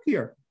get up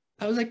here?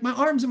 I was like, my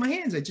arms and my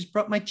hands. I just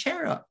brought my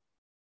chair up.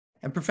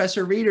 And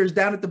Professor Reeder's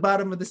down at the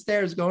bottom of the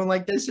stairs going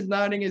like this and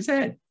nodding his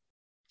head.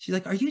 She's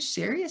like, are you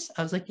serious?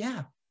 I was like,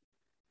 yeah.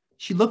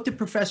 She looked at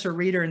Professor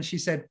Reeder and she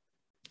said,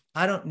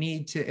 I don't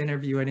need to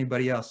interview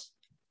anybody else.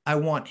 I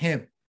want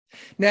him.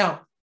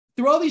 Now,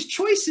 through all these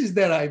choices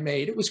that I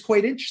made, it was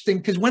quite interesting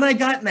because when I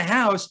got in the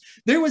house,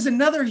 there was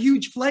another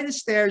huge flight of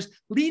stairs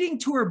leading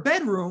to her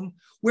bedroom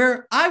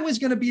where I was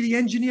going to be the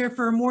engineer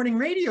for a morning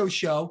radio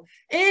show,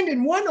 and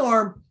in one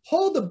arm,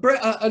 hold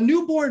a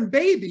newborn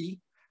baby,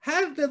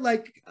 have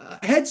the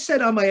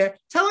headset on my ear,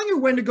 telling her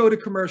when to go to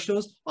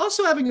commercials,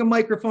 also having a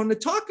microphone to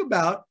talk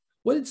about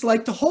what it's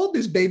like to hold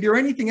this baby or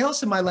anything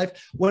else in my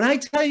life. When I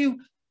tell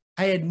you,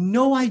 I had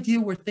no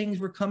idea where things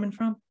were coming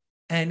from,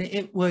 and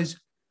it was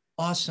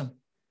awesome.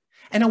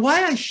 And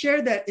why I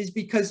share that is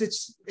because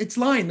it's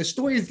lined, the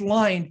story is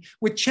lined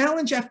with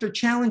challenge after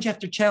challenge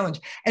after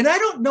challenge. And I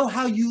don't know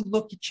how you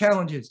look at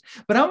challenges,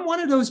 but I'm one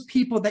of those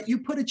people that you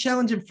put a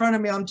challenge in front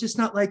of me, I'm just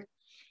not like,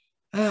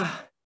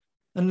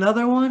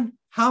 another one?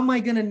 How am I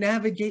going to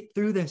navigate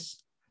through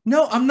this?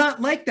 No, I'm not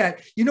like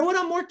that. You know what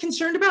I'm more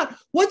concerned about?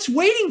 What's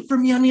waiting for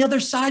me on the other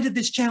side of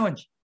this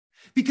challenge?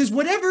 Because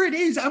whatever it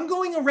is, I'm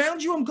going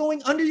around you, I'm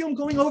going under you, I'm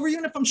going over you.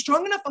 And if I'm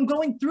strong enough, I'm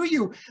going through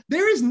you.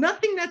 There is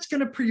nothing that's going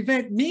to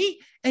prevent me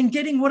and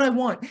getting what I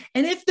want.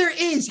 And if there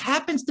is,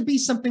 happens to be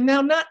something.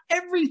 Now, not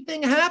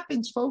everything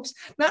happens, folks.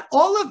 Not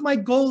all of my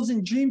goals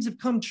and dreams have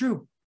come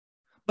true.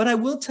 But I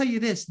will tell you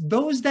this,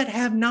 those that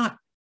have not,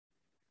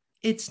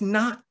 it's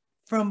not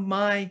from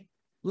my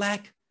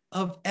lack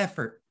of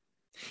effort.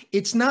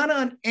 It's not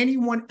on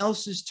anyone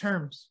else's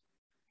terms.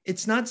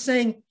 It's not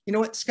saying, you know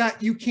what,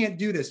 Scott, you can't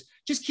do this.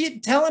 Just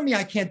keep telling me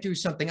I can't do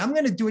something. I'm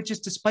going to do it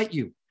just to spite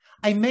you.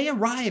 I may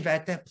arrive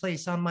at that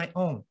place on my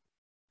own,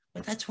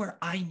 but that's where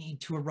I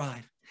need to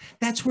arrive.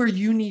 That's where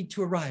you need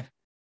to arrive.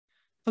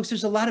 Folks,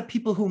 there's a lot of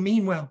people who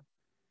mean well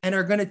and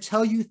are going to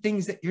tell you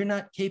things that you're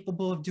not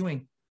capable of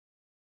doing,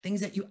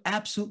 things that you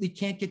absolutely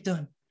can't get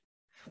done.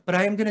 But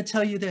I am going to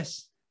tell you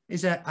this,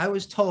 is that I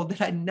was told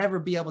that I'd never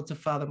be able to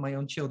father my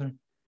own children,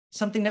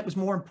 something that was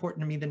more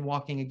important to me than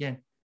walking again.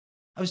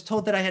 I was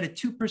told that I had a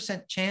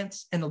 2%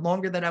 chance, and the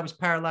longer that I was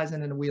paralyzed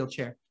and in a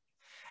wheelchair.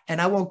 And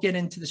I won't get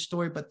into the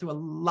story, but through a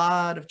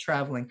lot of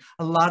traveling,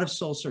 a lot of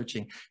soul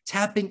searching,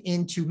 tapping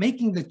into,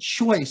 making the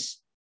choice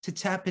to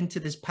tap into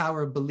this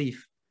power of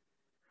belief,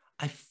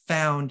 I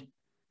found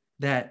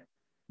that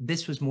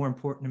this was more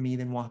important to me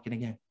than walking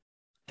again.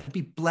 I'd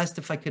be blessed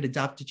if I could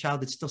adopt a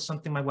child. It's still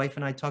something my wife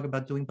and I talk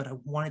about doing, but I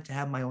wanted to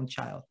have my own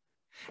child.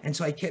 And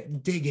so I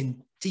kept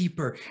digging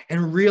deeper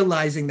and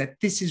realizing that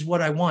this is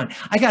what I want.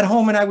 I got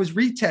home and I was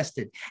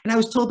retested, and I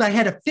was told I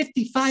had a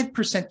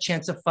 55%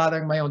 chance of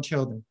fathering my own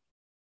children.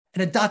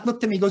 And a doc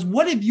looked at me and goes,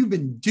 "What have you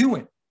been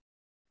doing?"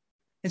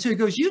 And so he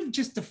goes, "You've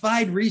just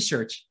defied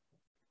research."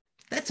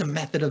 That's a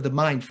method of the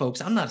mind,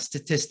 folks. I'm not a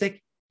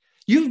statistic.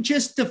 You've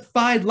just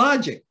defied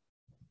logic.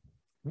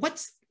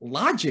 What's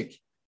logic,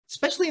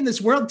 especially in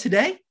this world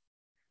today?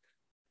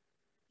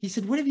 He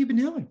said, "What have you been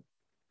doing?"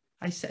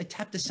 I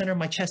tapped the center of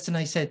my chest and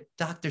I said,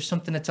 "Doc, there's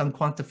something that's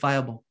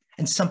unquantifiable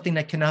and something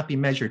that cannot be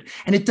measured.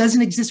 And it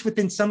doesn't exist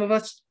within some of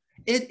us.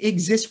 It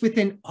exists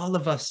within all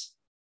of us.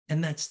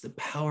 And that's the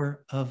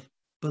power of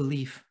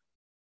belief."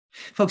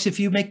 Folks, if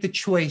you make the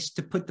choice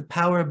to put the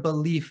power of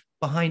belief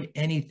behind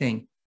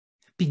anything,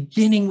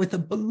 beginning with a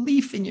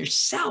belief in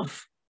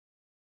yourself,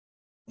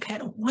 okay, I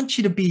don't want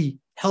you to be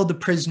held a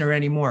prisoner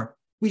anymore.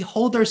 We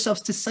hold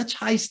ourselves to such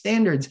high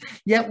standards,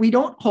 yet we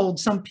don't hold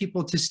some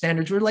people to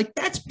standards. We're like,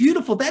 "That's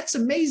beautiful, that's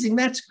amazing,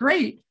 that's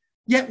great."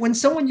 Yet when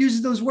someone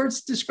uses those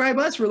words to describe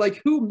us, we're like,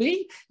 "Who,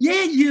 me?"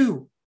 Yeah,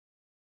 you.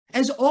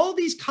 As all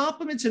these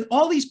compliments and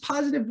all these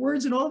positive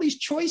words and all these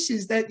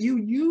choices that you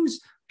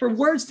use for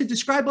words to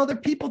describe other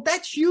people,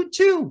 that's you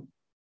too.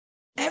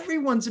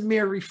 Everyone's a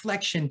mere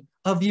reflection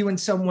of you in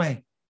some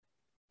way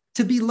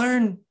to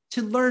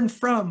learn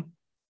from.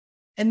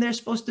 And they're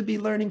supposed to be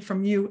learning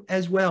from you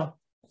as well.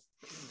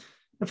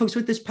 And folks,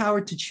 with this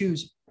power to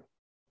choose,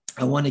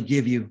 I want to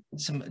give you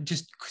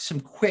some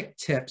quick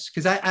tips,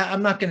 because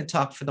I'm not going to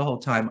talk for the whole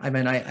time. I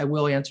mean, I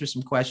will answer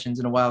some questions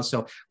in a while,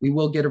 so we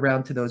will get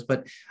around to those.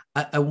 But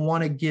I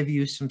want to give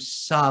you some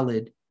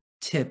solid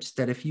tips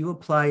that if you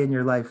apply in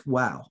your life,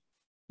 wow,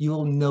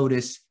 you'll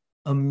notice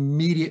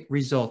immediate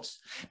results.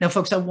 Now,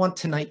 folks, I want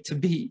tonight to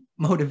be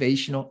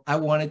motivational. I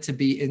want it to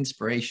be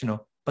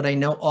inspirational. But I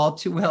know all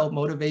too well,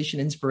 motivation,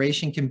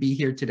 inspiration can be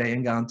here today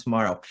and gone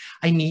tomorrow.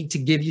 I need to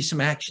give you some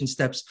action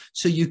steps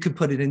so you could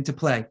put it into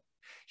play.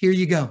 Here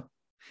you go.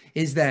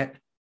 Is that,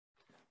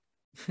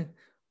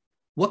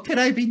 what could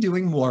I be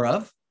doing more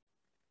of?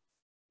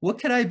 What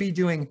could I be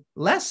doing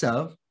less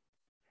of?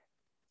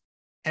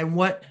 And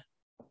what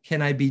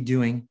can I be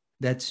doing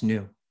that's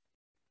new?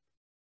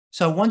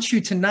 So I want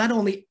you to not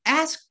only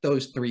ask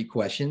those 3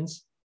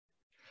 questions,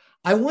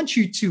 I want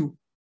you to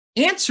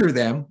answer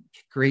them.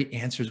 Great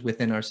answers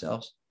within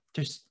ourselves.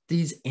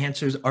 These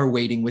answers are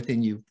waiting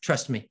within you.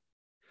 Trust me.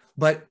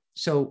 But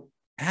so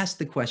ask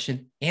the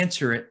question,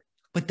 answer it,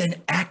 but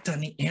then act on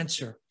the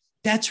answer.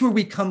 That's where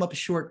we come up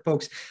short,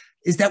 folks,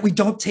 is that we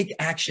don't take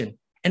action.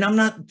 And I'm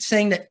not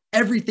saying that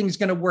everything's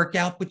going to work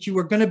out, but you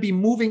are going to be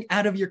moving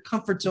out of your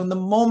comfort zone the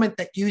moment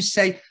that you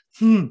say,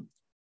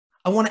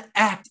 I want to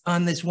act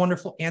on this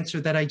wonderful answer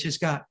that I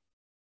just got.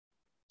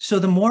 So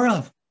the more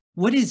of,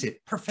 what is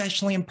it,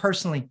 professionally and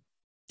personally,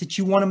 that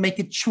you want to make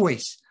a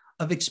choice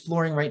of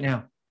exploring right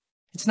now?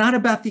 It's not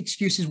about the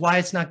excuses why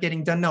it's not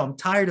getting done. No, I'm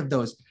tired of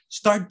those.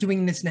 Start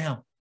doing this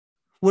now.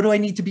 What do I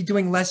need to be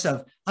doing less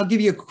of? I'll give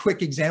you a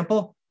quick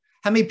example.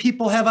 How many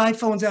people have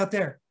iPhones out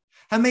there?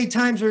 How many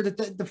times were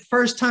the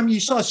first time you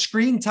saw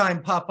screen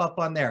time pop up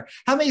on there?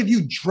 How many of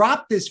you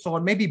dropped this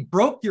phone, maybe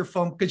broke your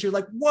phone because you're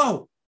like,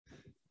 whoa,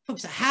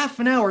 folks, a half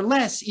an hour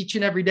less each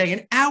and every day,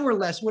 an hour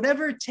less,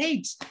 whatever it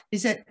takes,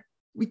 is that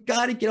we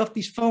got to get off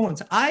these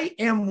phones. I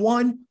am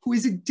one who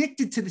is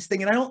addicted to this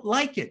thing and I don't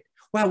like it.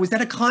 Wow, was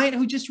that a client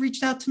who just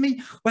reached out to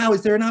me? Wow,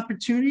 is there an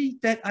opportunity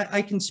that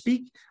I can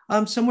speak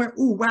somewhere?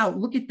 Oh, wow,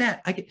 look at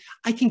that.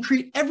 I can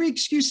create every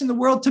excuse in the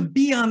world to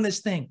be on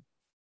this thing.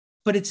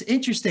 But it's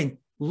interesting.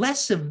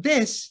 Less of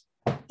this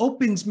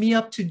opens me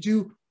up to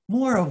do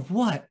more of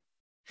what?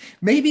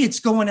 Maybe it's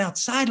going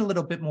outside a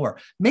little bit more.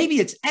 Maybe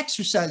it's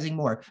exercising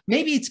more.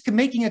 Maybe it's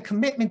making a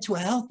commitment to a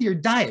healthier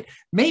diet.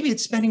 Maybe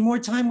it's spending more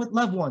time with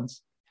loved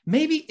ones.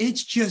 Maybe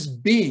it's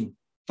just being.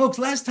 Folks,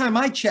 last time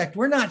I checked,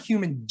 we're not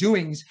human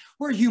doings,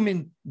 we're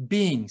human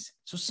beings.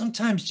 So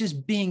sometimes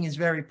just being is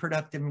very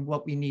productive in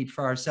what we need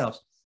for ourselves.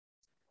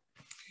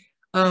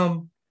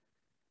 More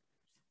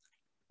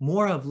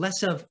of,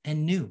 less of,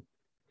 and new.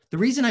 The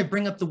reason I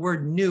bring up the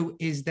word new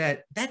is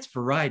that that's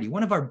variety.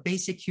 One of our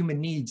basic human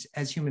needs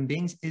as human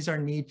beings is our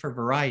need for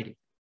variety.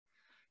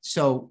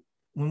 So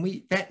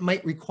that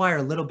might require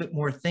a little bit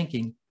more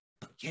thinking,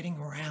 but getting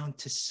around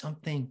to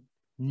something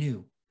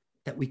new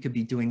that we could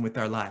be doing with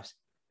our lives.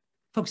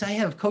 Folks, I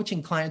have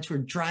coaching clients who are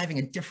driving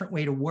a different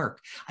way to work.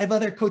 I have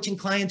other coaching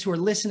clients who are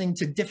listening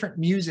to different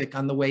music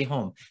on the way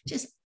home.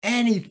 Just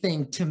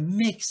anything to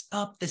mix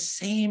up the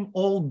same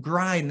old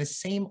grind, the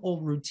same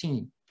old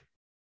routine.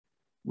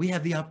 We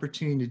have the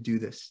opportunity to do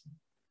this.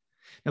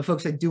 Now,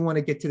 folks, I do want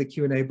to get to the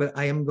Q&A, but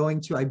I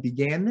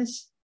began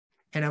this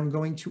and I'm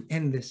going to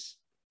end this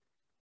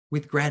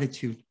with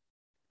gratitude.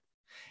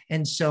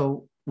 And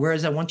so,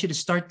 whereas I want you to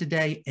start the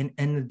day and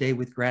end the day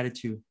with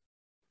gratitude,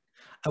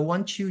 I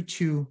want you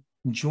to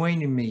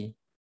join me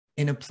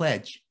in a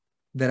pledge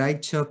that I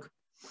took,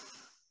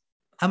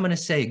 I'm going to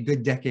say, a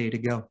good decade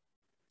ago.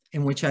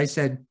 in which I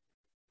said,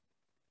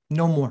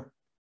 no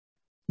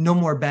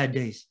more bad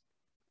days.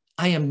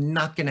 I am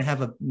not going to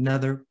have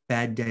another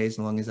bad day as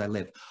long as I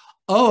live.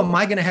 Oh, am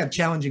I going to have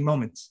challenging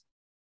moments?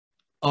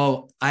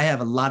 Oh, I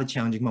have a lot of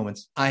challenging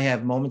moments. I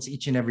have moments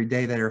each and every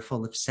day that are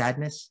full of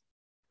sadness.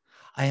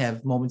 I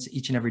have moments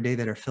each and every day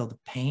that are filled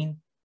with pain.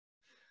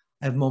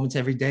 I have moments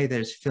every day that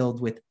is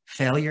filled with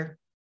failure.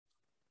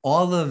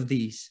 All of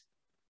these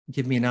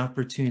give me an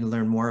opportunity to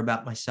learn more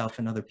about myself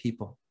and other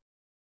people.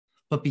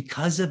 But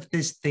because of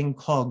this thing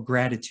called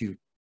gratitude,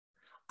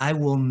 I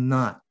will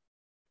not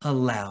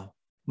allow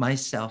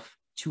myself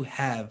to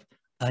have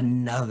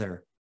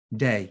another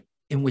day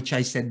in which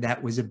I said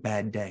that was a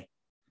bad day.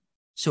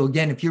 So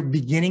again, if you're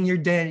beginning your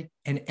day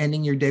and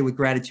ending your day with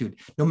gratitude,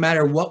 no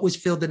matter what was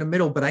filled in the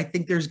middle, but I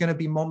think there's going to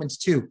be moments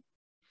too.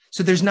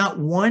 So there's not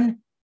one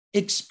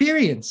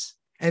experience,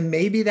 and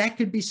maybe that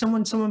could be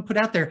someone put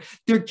out there.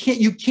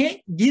 You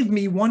can't give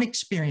me one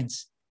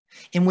experience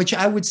in which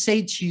I would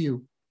say to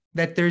you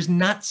that there's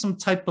not some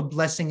type of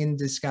blessing in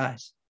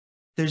disguise.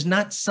 There's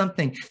not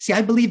something. See,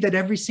 I believe that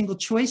every single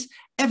choice,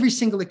 every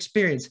single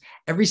experience,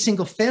 every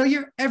single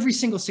failure, every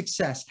single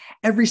success,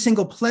 every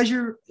single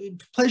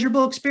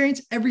pleasurable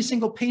experience, every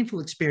single painful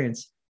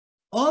experience,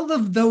 all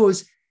of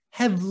those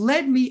have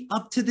led me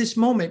up to this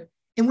moment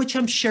in which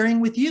I'm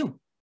sharing with you,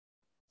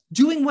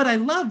 doing what I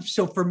love.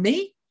 So for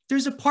me,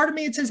 there's a part of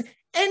me that says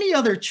any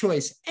other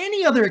choice,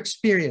 any other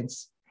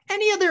experience,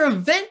 any other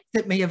event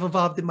that may have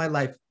evolved in my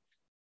life,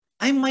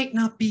 I might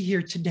not be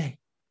here today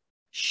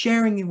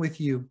sharing with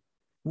you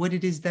what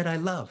it is that I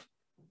love.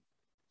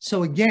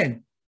 So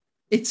again,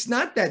 it's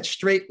not that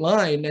straight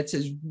line that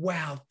says,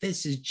 wow,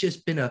 this has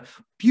just been a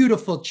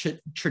beautiful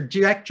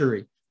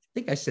trajectory. I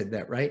think I said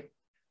that right.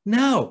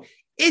 No,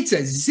 it's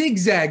a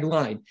zigzag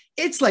line.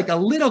 It's like a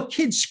little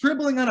kid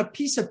scribbling on a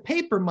piece of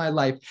paper, my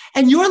life.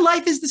 And your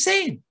life is the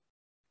same.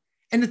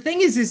 And the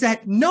thing is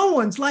that no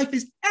one's life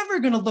is ever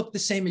going to look the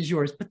same as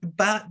yours. But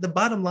the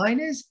bottom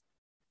line is,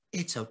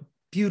 it's a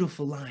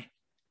beautiful line.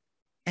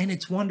 And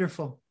it's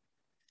wonderful.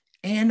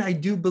 And I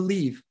do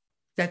believe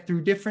that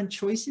through different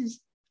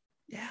choices,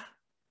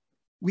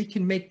 we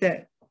can make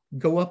that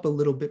go up a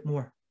little bit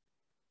more.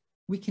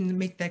 We can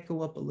make that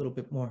go up a little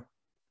bit more.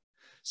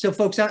 So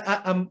folks,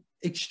 I'm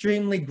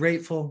extremely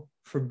grateful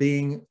for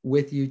being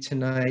with you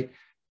tonight.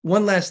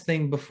 One last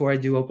thing before I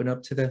do open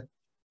up to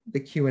the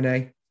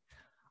Q&A.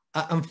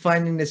 I'm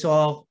finding this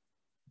all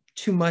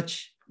too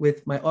much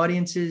with my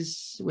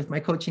audiences, with my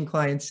coaching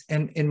clients,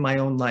 and in my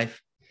own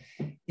life,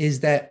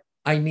 is that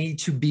I need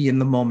to be in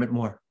the moment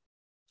more.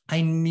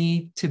 I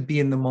need to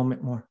be in the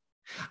moment more.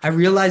 I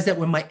realize that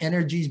when my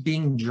energy is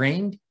being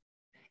drained,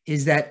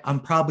 is that I'm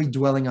probably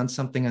dwelling on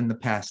something in the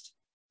past,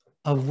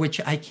 of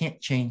which I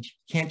can't change.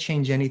 Can't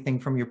change anything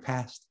from your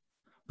past,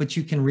 but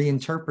you can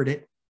reinterpret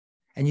it.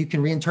 And you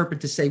can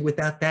reinterpret to say,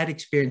 without that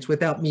experience,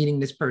 without meeting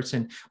this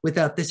person,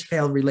 without this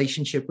failed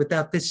relationship,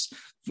 without this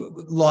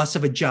loss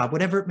of a job,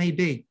 whatever it may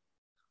be,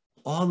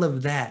 all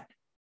of that,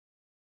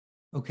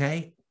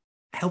 okay,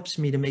 helps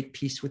me to make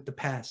peace with the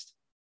past.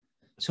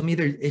 So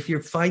either if you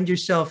find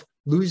yourself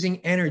losing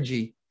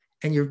energy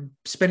and you're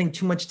spending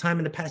too much time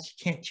in the past,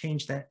 you can't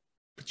change that,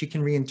 but you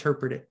can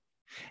reinterpret it.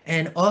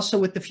 And also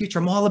with the future,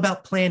 I'm all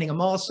about planning.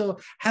 I'm also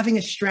having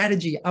a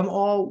strategy. I'm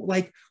all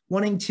like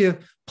wanting to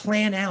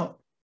plan out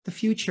the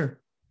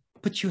future,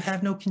 but you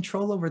have no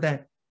control over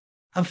that.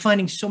 I'm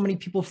finding so many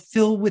people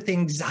filled with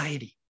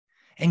anxiety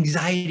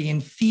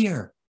and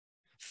fear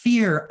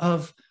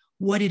of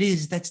what it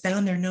is that's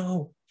down there.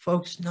 No,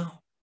 folks, no.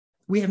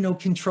 We have no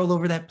control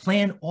over that.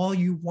 Plan all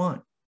you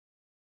want,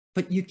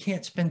 but you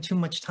can't spend too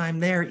much time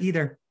there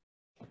either.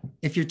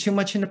 If you're too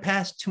much in the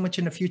past, too much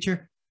in the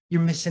future, you're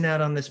missing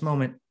out on this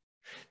moment.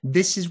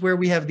 This is where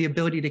we have the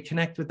ability to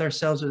connect with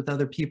ourselves, with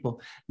other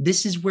people.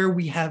 This is where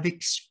we have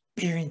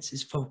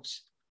experiences,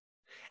 folks.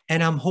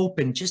 And I'm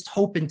hoping, just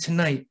hoping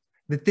tonight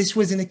that this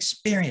was an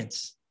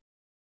experience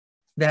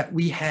that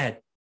we had,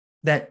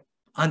 that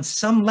on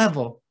some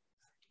level,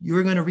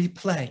 you're going to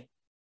replay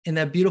in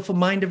that beautiful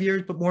mind of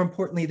yours, but more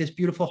importantly, this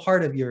beautiful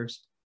heart of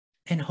yours.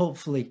 And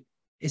hopefully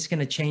it's going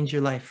to change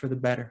your life for the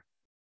better.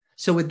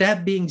 So with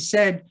that being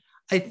said,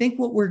 I think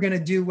what we're going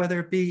to do, whether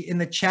it be in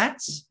the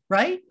chats,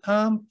 right?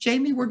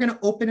 Jamie, we're going to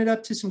open it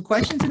up to some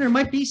questions, and there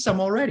might be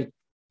some already.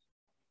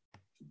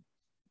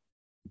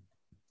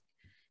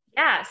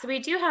 Yeah, so we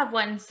do have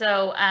one.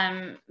 So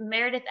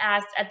Meredith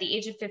asked, at the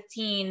age of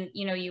 15,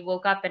 you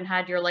woke up and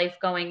had your life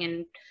going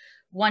in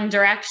one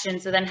direction.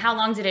 So then how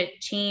long did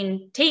it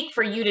take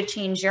for you to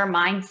change your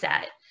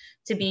mindset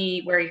to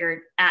be where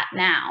you're at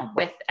now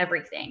with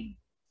everything?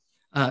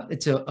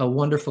 It's a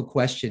wonderful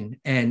question.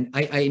 And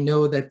I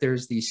know that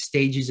there's these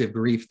stages of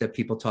grief that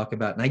people talk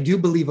about. And I do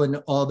believe in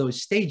all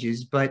those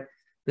stages, but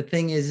the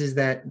thing is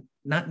that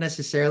not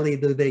necessarily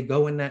do they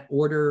go in that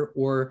order,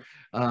 or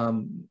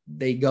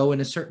they go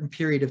in a certain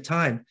period of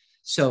time.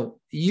 So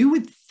you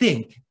would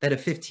think that a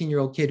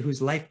 15-year-old kid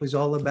whose life was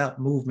all about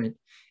movement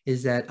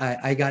is that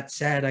I got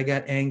sad, I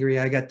got angry,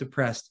 I got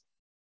depressed.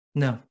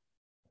 No,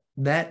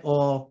 that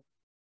all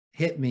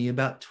hit me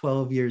about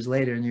 12 years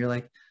later. And you're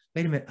like,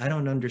 wait a minute, I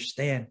don't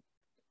understand.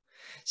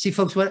 See,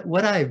 folks,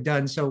 what I've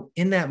done. So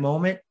in that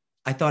moment,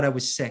 I thought I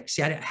was sick.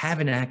 See, I didn't have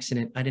an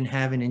accident. I didn't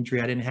have an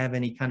injury. I didn't have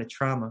any kind of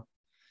trauma.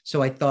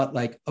 So I thought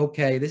like,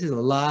 okay, this is a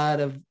lot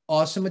of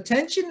awesome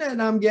attention that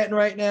I'm getting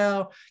right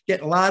now,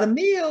 getting a lot of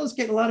meals,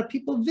 getting a lot of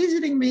people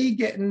visiting me,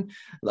 getting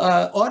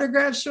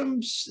autographs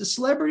from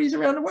celebrities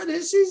around the world.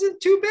 This isn't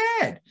too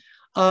bad.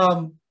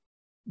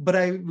 But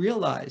I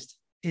realized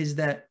is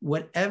that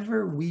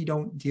whatever we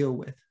don't deal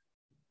with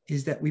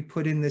is that we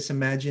put in this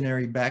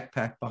imaginary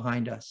backpack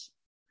behind us,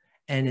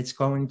 and it's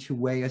going to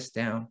weigh us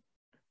down.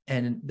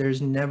 And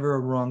there's never a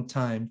wrong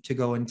time to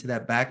go into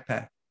that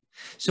backpack.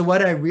 So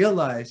what I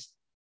realized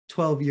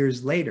 12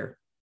 years later,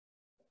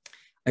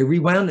 I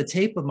rewound the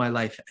tape of my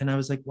life, and I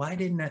was like, why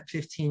didn't that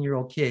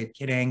 15-year-old kid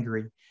get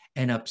angry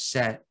and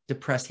upset,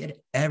 depressed? He had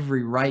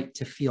every right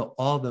to feel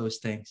all those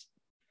things.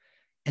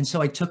 And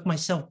so I took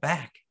myself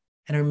back,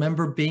 and I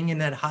remember being in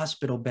that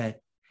hospital bed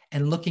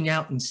and looking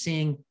out and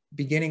seeing,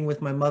 beginning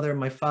with my mother and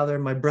my father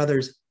and my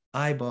brother's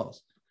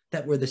eyeballs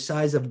that were the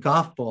size of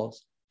golf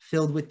balls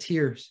filled with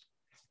tears.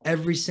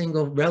 Every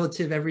single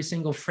relative, every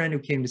single friend who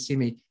came to see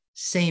me,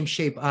 same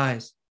shape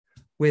eyes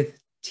with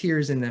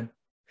tears in them.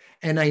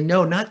 And I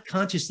know, not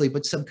consciously,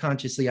 but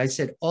subconsciously, I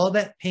said, all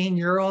that pain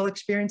you're all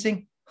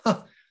experiencing,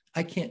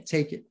 I can't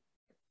take it.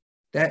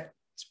 That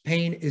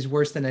pain is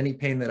worse than any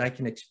pain that I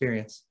can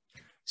experience.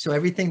 So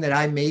everything that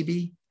I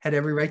maybe had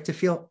every right to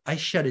feel, I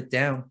shut it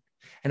down.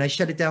 And I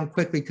shut it down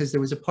quickly because there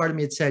was a part of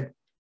me that said,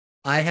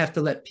 I have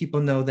to let people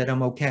know that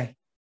I'm okay.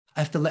 I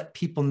have to let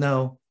people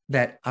know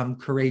that I'm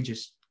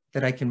courageous,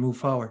 that I can move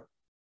forward.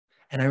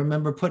 And I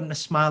remember putting a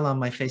smile on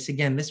my face.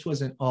 Again, this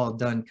wasn't all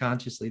done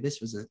consciously. This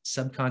was a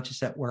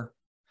subconscious at work.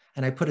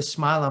 And I put a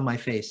smile on my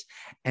face.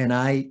 And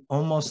I,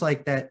 almost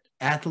like that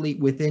athlete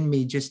within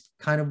me, just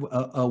kind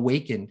of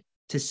awakened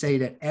to say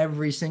that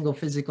every single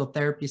physical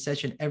therapy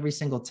session, every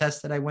single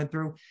test that I went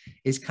through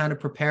is kind of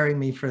preparing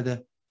me for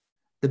the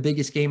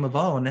biggest game of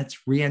all, and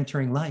that's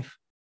re-entering life.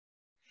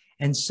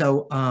 And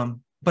so,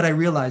 but I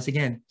realized,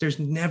 again, there's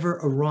never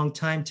a wrong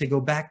time to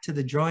go back to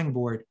the drawing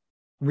board,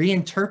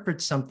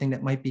 reinterpret something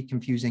that might be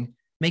confusing,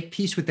 make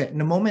peace with it. And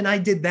the moment I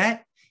did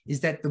that is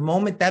that the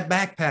moment that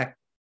backpack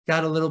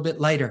got a little bit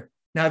lighter.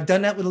 Now, I've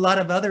done that with a lot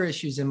of other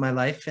issues in my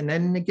life, and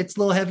then it gets a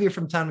little heavier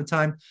from time to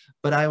time,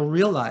 but I'll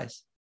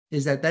realize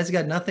is that that's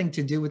got nothing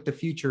to do with the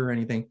future or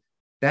anything.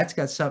 That's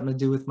got something to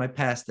do with my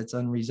past that's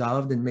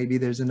unresolved, and maybe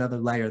there's another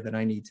layer that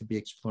I need to be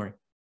exploring.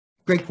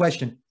 Great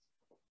question.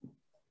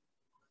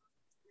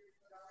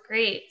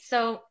 Great.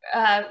 So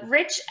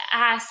Rich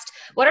asked,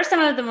 what are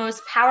some of the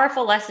most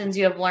powerful lessons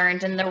you have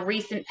learned in the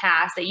recent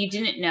past that you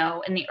didn't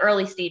know in the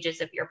early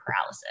stages of your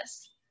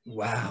paralysis?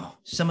 Wow.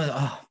 Some of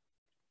the,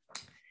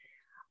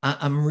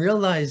 I'm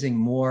realizing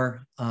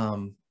more,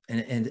 and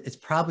it's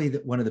probably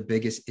one of the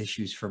biggest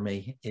issues for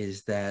me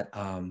is that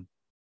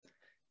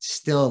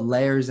still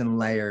layers and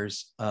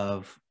layers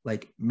of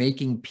like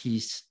making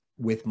peace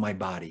with my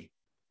body,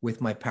 with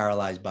my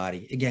paralyzed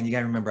body. Again, you got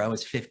to remember, I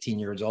was 15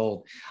 years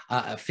old,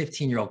 a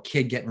 15-year-old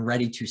kid getting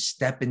ready to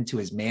step into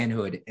his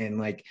manhood. And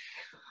like,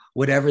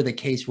 whatever the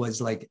case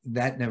was, like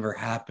that never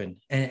happened.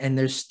 And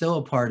there's still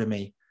a part of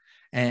me.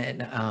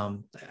 And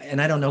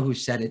I don't know who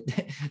said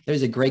it.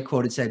 There's a great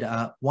quote. It said,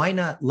 why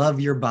not love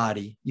your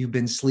body? You've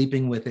been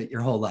sleeping with it your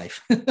whole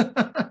life.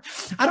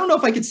 I don't know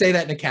if I could say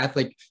that in a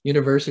Catholic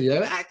university.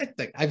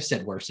 I've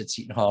said worse at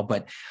Seton Hall,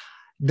 but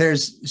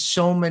there's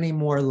so many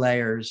more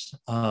layers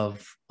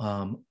of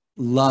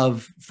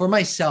love for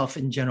myself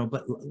in general,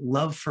 but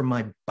love for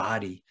my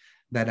body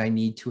that I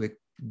need to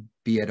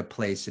be at a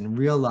place and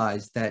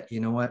realize that, you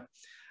know what,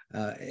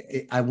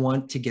 I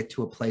want to get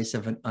to a place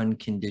of an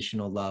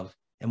unconditional love.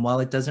 And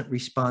while it doesn't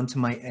respond to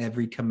my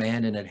every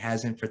command, and it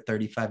hasn't for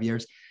 35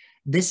 years,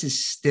 this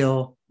is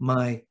still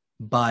my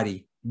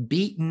body,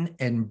 beaten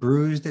and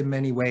bruised in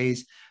many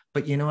ways.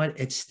 But you know what?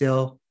 It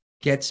still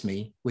gets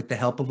me, with the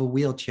help of a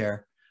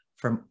wheelchair,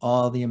 from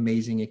all the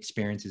amazing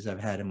experiences I've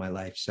had in my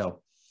life.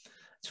 So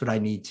that's what I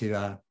need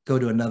to go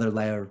to another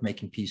layer of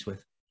making peace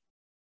with.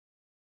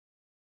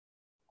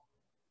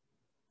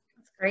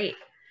 That's great.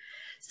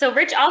 So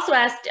Rich also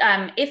asked,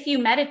 if you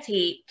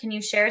meditate, can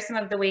you share some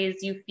of the ways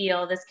you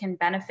feel this can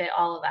benefit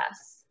all of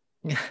us?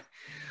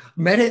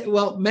 Yeah.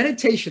 Well,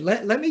 meditation,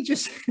 let me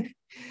just,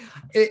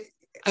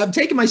 I'm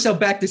taking myself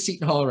back to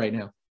Seton Hall right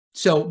now.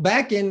 So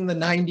back in the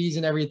 90s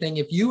and everything,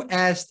 if you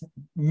asked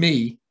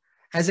me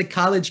as a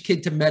college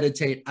kid to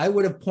meditate, I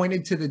would have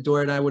pointed to the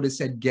door and I would have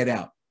said, get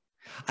out.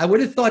 I would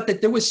have thought that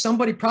there was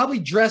somebody probably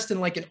dressed in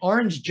like an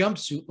orange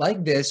jumpsuit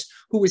like this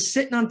who was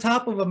sitting on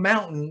top of a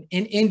mountain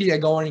in India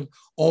going,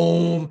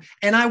 Om,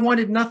 and I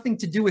wanted nothing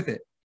to do with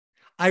it.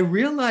 I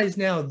realize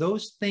now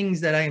those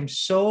things that I am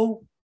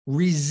so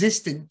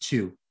resistant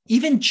to,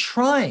 even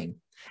trying,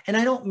 and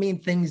I don't mean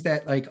things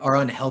that like are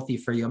unhealthy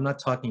for you. I'm not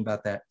talking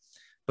about that.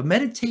 But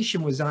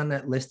meditation was on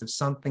that list of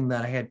something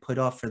that I had put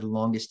off for the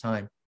longest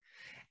time.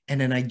 And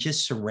then I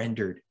just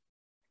surrendered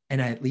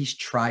and I at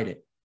least tried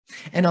it.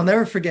 And I'll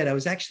never forget, I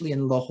was actually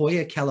in La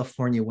Jolla,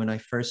 California when I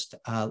first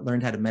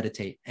learned how to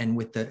meditate. And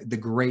with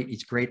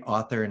he's a great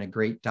author and a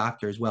great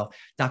doctor as well.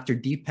 Dr.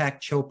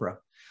 Deepak Chopra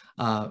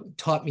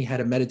taught me how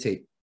to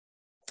meditate.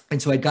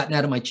 And so I'd gotten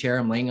out of my chair,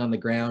 I'm laying on the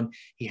ground.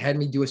 He had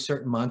me do a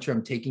certain mantra.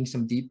 I'm taking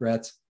some deep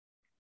breaths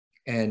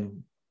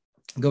and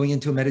going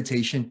into a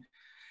meditation.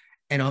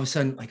 And all of a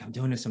sudden, like, I'm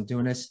doing this.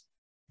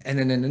 And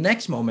then in the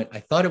next moment, I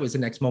thought it was the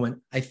next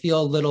moment, I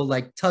feel a little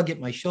like tug at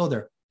my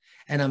shoulder.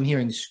 And I'm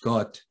hearing,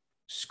 Scott,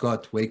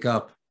 wake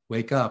up.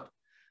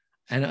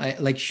 And I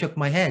like shook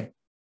my head.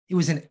 It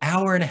was an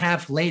hour and a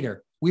half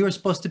later. We were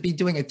supposed to be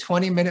doing a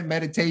 20-minute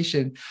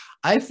meditation.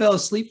 I fell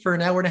asleep for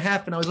an hour and a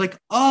half and I was like,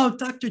 oh,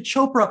 Dr.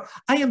 Chopra,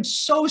 I am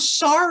so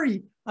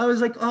sorry. I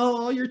was like,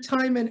 oh, all your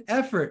time and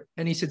effort.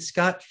 And he said,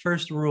 Scott,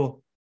 first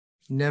rule,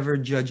 never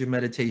judge a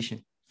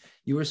meditation.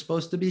 You were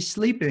supposed to be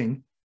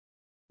sleeping.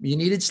 You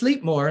needed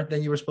sleep more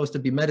than you were supposed to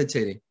be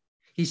meditating.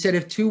 He said,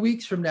 if 2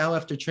 weeks from now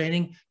after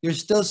training, you're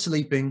still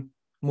sleeping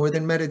more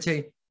than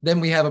meditate,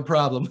 then we have a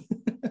problem.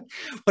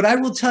 But I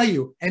will tell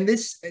you, and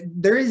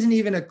there isn't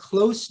even a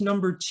close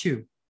number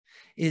two,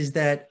 is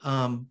that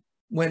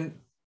when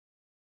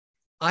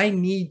I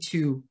need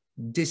to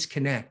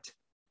disconnect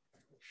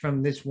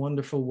from this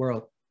wonderful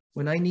world,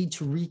 when I need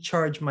to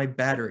recharge my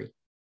battery,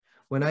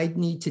 when I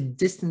need to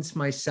distance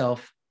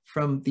myself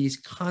from these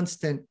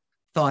constant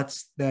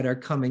thoughts that are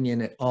coming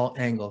in at all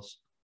angles,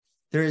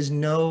 there is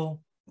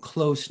no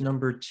close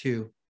number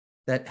two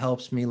that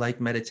helps me like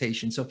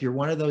meditation. So if you're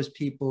one of those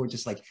people who are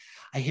just like,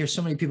 I hear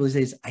so many people these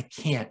days, I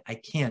can't.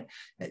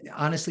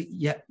 Honestly,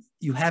 yeah,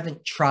 you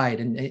haven't tried,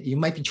 and you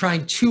might be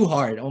trying too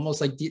hard, almost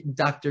like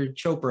Dr.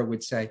 Chopra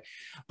would say.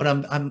 But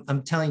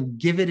I'm telling you,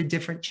 give it a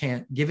different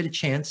chance. Give it a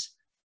chance.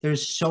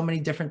 There's so many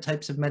different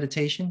types of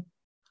meditation.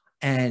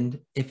 And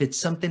if it's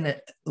something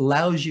that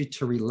allows you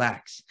to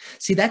relax,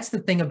 see, that's the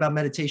thing about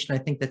meditation, I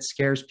think, that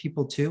scares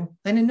people too.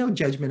 And in no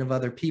judgment of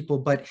other people,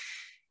 but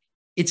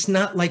it's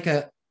not like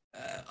a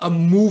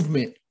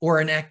movement or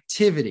an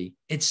activity.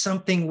 It's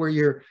something where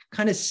you're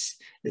kind of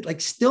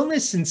like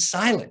stillness and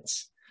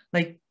silence.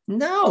 Like,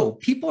 no,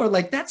 people are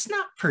like, that's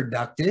not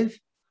productive.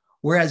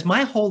 Whereas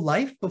my whole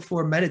life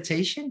before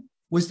meditation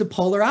was the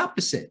polar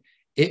opposite.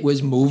 It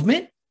was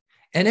movement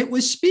and it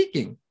was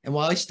speaking. And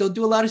while I still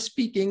do a lot of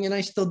speaking and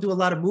I still do a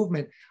lot of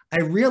movement,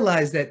 I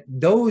realized that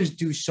those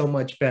do so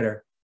much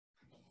better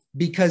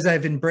because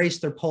I've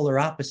embraced their polar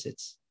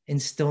opposites in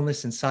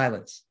stillness and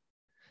silence.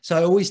 So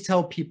I always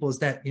tell people is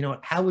that, you know,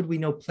 how would we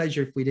know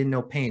pleasure if we didn't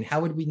know pain? How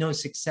would we know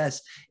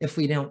success if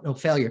we don't know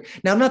failure?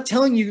 Now, I'm not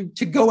telling you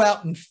to go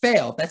out and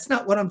fail. That's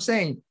not what I'm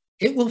saying.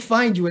 It will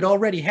find you. It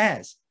already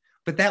has.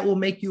 But that will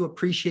make you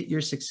appreciate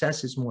your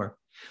successes more.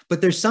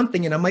 But there's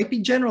something, and I might be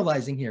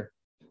generalizing here,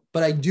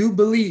 but I do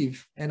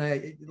believe, and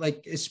I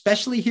like,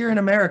 especially here in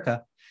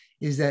America,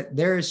 is that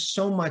there is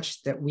so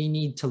much that we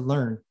need to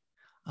learn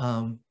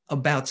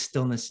about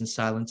stillness and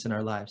silence in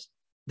our lives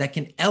that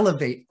can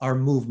elevate our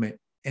movement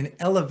and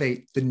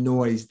elevate the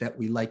noise that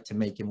we like to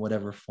make in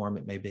whatever form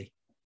it may be.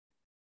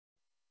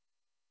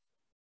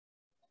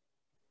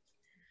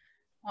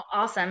 Well,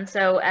 awesome.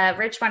 So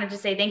Rich wanted to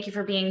say thank you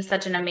for being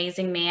such an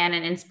amazing man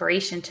and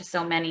inspiration to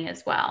so many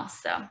as well.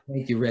 So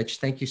thank you, Rich.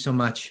 Thank you so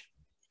much.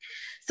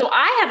 So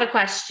I have a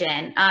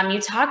question.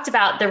 You talked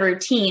about the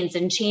routines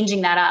and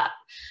changing that up.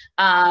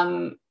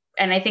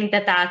 And I think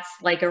that that's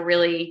like a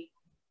really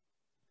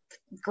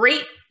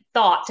great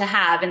thought to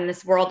have in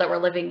this world that we're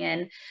living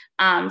in.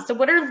 So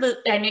what are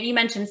I know you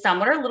mentioned some,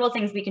 what are little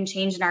things we can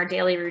change in our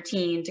daily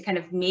routine to kind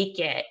of make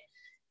it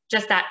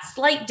just that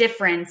slight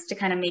difference to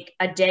kind of make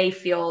a day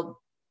feel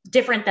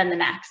different than the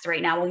next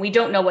right now when we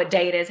don't know what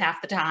day it is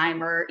half the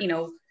time, or, you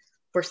know,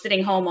 we're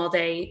sitting home all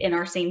day in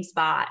our same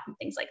spot and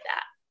things like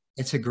that?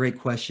 It's a great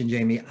question,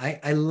 Jamie.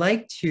 I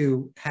like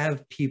to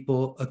have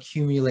people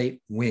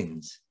accumulate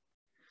wins.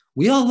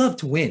 We all love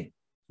to win,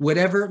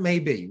 whatever it may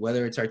be,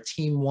 whether it's our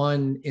team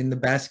won in the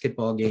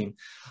basketball game,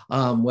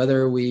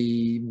 whether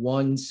we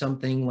won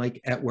something like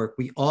at work.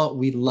 We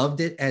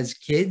loved it as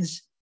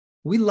kids.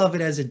 We love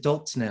it as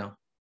adults now.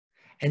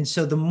 And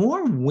so the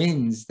more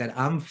wins that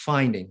I'm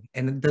finding,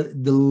 and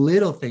the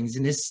little things,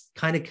 and this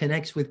kind of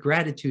connects with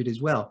gratitude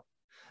as well,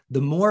 the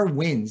more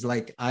wins,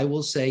 like I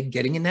will say,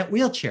 getting in that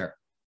wheelchair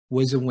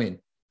was a win.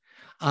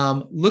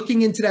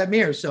 Looking into that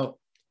mirror. So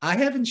I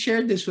haven't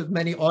shared this with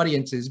many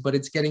audiences, but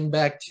it's getting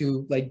back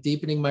to like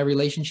deepening my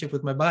relationship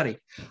with my body.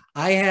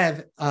 I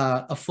have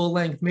a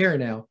full-length mirror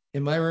now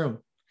in my room.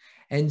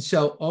 And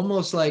so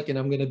almost like, and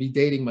I'm going to be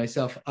dating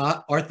myself,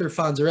 Arthur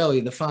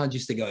Fonzarelli, the Fonz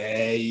used to go,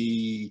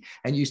 hey,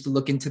 and used to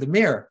look into the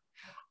mirror.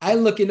 I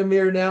look in the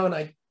mirror now and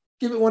I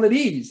give it one of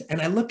these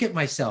and I look at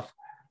myself.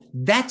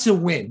 That's a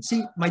win.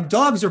 See, my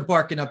dogs are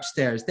barking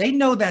upstairs. They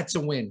know that's a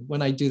win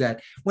when I do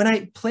that. When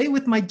I play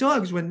with my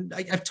dogs, when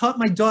I've taught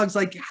my dogs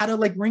like how to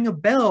like ring a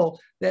bell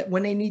that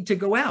when they need to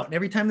go out. And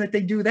every time that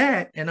they do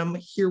that, and I'm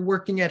here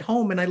working at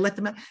home and I let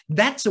them out,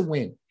 that's a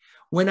win.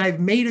 When I've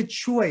made a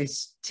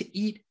choice to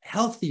eat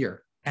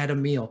healthier at a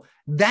meal,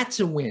 that's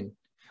a win.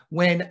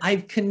 when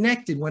I've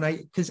connected,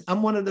 because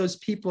I'm one of those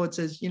people that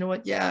says, you know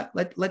what, yeah,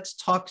 let's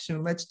talk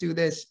soon, let's do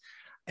this.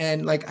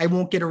 And like, I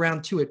won't get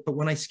around to it, but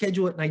when I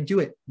schedule it and I do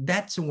it,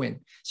 that's a win.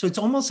 So it's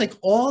almost like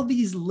all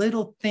these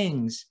little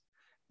things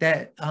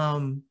that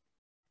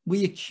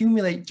we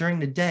accumulate during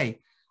the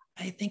day.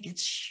 I think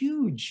it's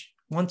huge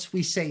once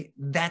we say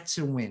that's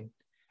a win.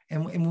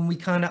 And when we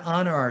kind of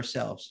honor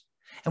ourselves.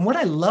 And what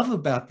I love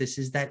about this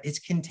is that it's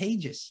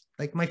contagious.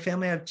 Like my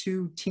family, I have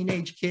 2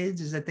 teenage kids,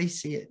 is that they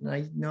see it. And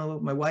I know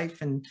my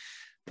wife and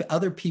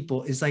other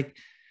people is like,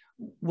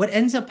 what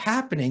ends up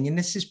happening, and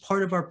this is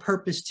part of our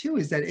purpose too,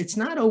 is that it's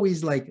not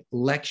always like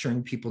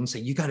lecturing people and say,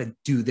 you got to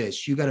do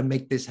this, you got to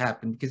make this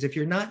happen. Because if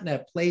you're not in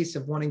that place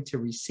of wanting to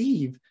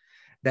receive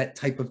that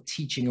type of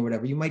teaching or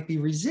whatever, you might be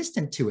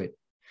resistant to it.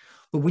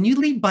 But when you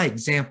lead by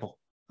example,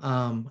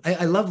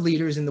 I love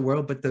leaders in the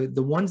world, but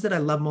the ones that I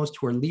love most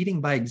who are leading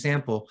by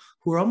example,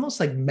 who are almost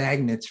like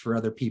magnets for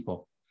other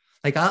people.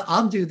 Like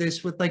I'll do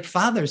this with like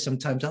fathers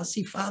sometimes. I'll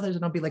see fathers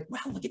and I'll be like, wow,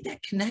 look at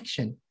that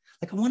connection.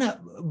 Like I want to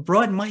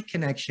broaden my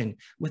connection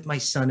with my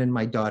son and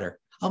my daughter.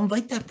 I'll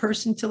invite that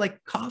person to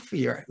like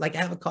coffee or like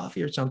have a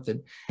coffee or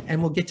something,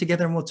 and we'll get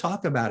together and we'll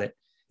talk about it.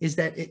 Is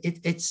that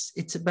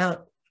it's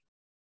about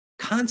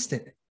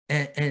constant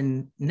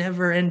and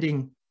never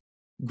ending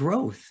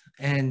growth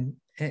and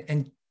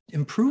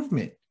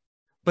improvement,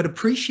 but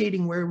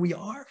appreciating where we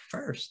are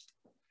first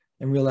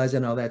and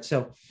realizing all that.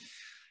 So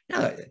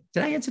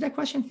did I answer that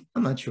question?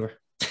 I'm not sure.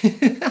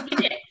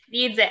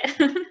 Needs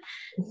it.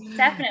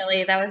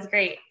 Definitely. That was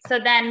great. So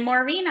then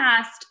Maureen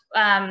asked,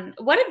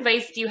 what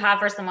advice do you have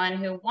for someone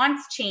who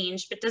wants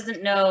change, but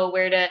doesn't know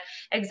where to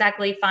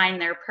exactly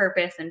find their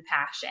purpose and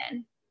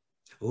passion?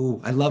 Oh,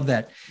 I love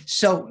that.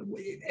 So,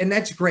 and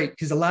that's great,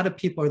 because a lot of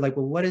people are like,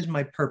 well, what is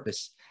my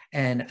purpose?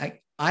 And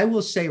I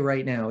will say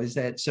right now is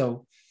that,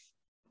 so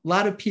a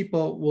lot of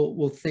people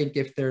will think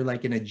if they're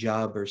like in a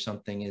job or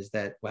something, is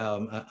that,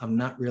 wow, I'm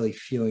not really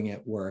feeling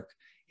at work,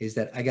 is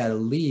that I got to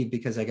leave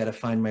because I got to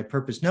find my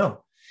purpose.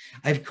 No,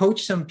 I've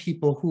coached some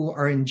people who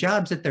are in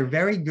jobs that they're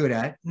very good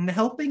at and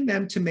helping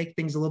them to make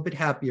things a little bit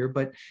happier,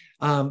 but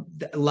a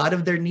lot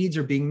of their needs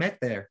are being met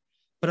there.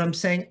 But I'm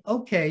saying,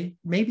 okay,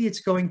 maybe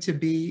it's going to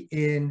be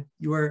in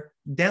your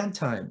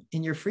downtime,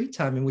 in your free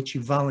time in which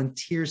you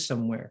volunteer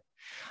somewhere.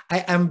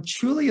 I'm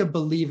truly a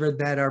believer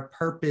that our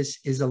purpose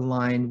is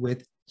aligned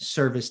with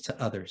service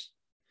to others.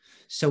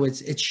 So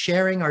it's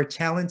sharing our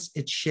talents,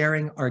 it's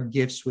sharing our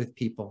gifts with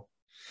people.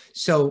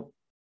 So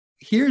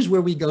here's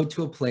where we go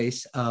to a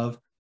place of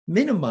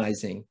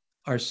minimizing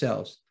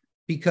ourselves,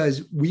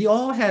 because we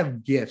all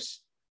have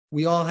gifts,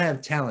 we all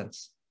have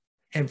talents.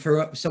 And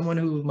for someone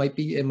who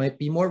it might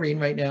be Maureen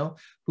right now,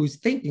 who's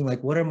thinking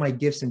like, what are my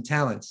gifts and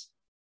talents?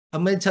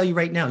 I'm going to tell you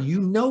right now,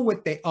 you know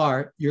what they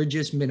are, you're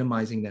just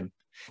minimizing them.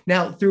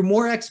 Now, through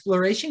more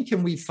exploration,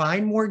 can we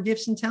find more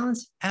gifts and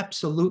talents?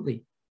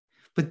 Absolutely.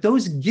 But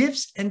those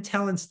gifts and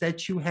talents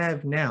that you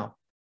have now,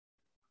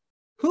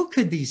 who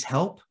could these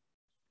help?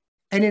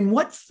 And in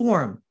what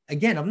form?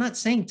 Again, I'm not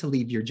saying to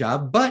leave your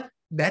job, but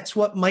that's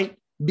what might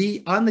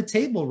be on the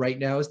table right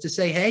now, is to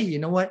say, hey, you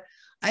know what?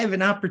 I have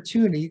an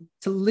opportunity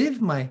to live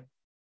my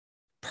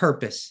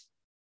purpose.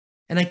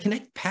 And I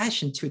connect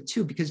passion to it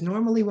too, because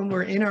normally when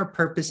we're in our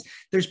purpose,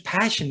 there's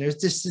passion.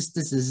 There's this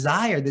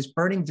desire, this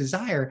burning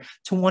desire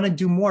to want to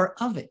do more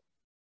of it.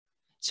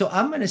 So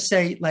I'm going to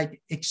say,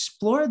 like,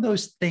 explore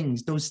those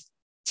things, those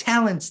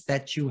talents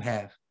that you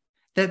have,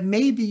 that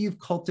maybe you've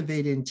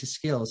cultivated into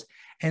skills,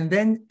 and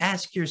then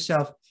ask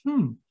yourself,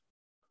 who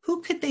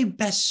could they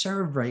best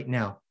serve right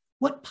now?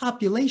 What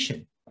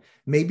population?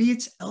 Maybe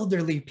it's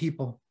elderly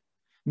people.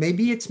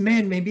 Maybe it's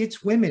men, maybe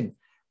it's women,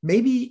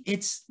 maybe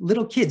it's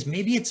little kids,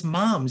 maybe it's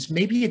moms,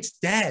 maybe it's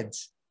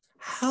dads.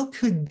 How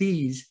could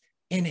these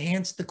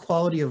enhance the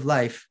quality of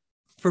life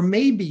for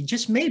maybe,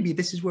 just maybe,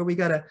 this is where we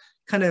got to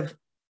kind of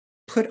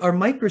put our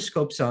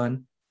microscopes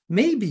on,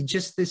 maybe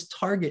just this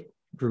target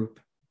group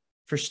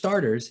for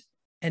starters.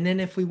 And then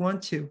if we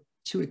want to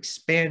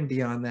expand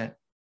beyond that.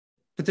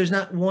 But there's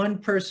not one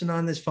person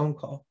on this phone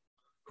call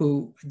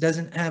who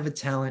doesn't have a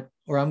talent,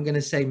 or I'm going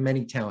to say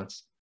many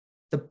talents.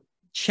 The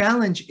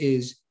challenge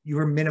is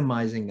you're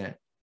minimizing that.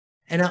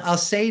 And I'll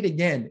say it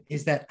again,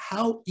 is that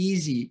how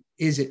easy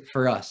is it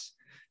for us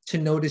to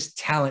notice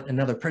talent in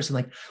another person?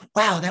 Like,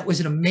 wow, that was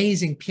an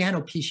amazing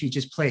piano piece you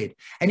just played.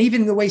 And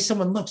even the way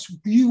someone looks,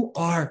 you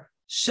are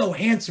so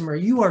handsome, or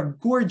you are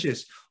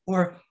gorgeous,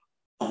 or,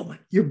 oh my,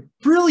 you're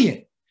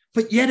brilliant.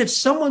 But yet if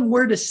someone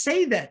were to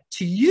say that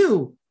to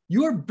you,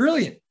 you're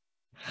brilliant.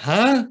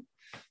 Huh?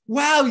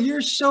 Wow,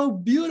 you're so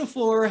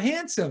beautiful or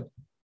handsome.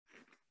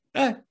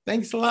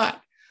 Thanks a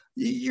lot.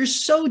 You're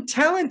so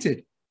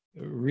talented.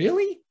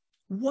 Really?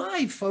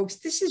 Why, folks?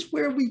 This is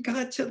where we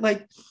got to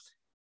like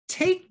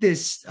take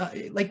this,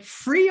 like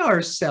free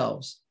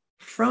ourselves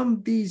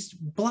from these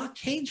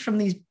blockades, from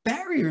these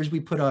barriers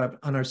we put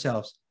on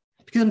ourselves.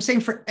 Because I'm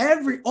saying for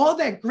all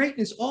that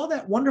greatness, all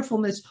that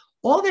wonderfulness,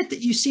 all that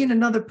you see in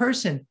another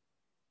person,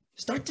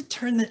 start to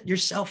turn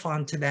yourself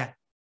on to that,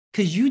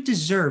 because you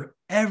deserve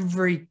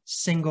every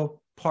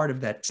single part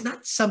of that. It's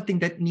not something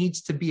that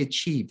needs to be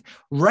achieved.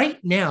 Right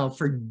now,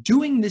 for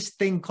doing this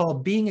thing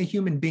called being a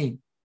human being,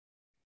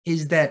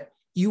 is that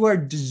you are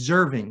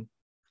deserving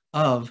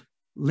of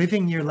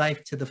living your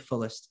life to the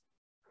fullest,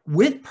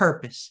 with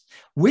purpose,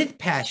 with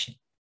passion,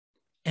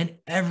 and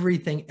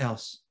everything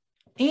else.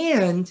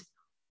 And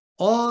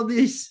all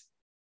this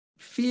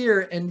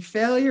fear and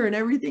failure and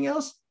everything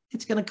else,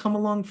 it's going to come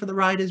along for the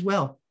ride as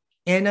well.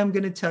 And I'm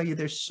going to tell you,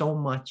 there's so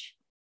much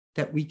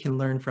that we can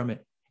learn from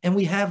it. And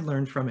we have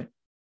learned from it.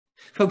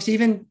 Folks,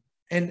 even,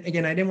 and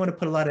again, I didn't want to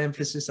put a lot of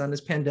emphasis on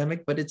this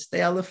pandemic, but it's the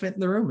elephant in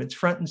the room. It's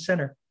front and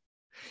center.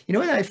 You know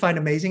what I find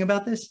amazing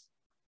about this?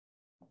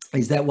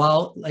 Is that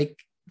while like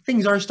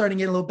things are starting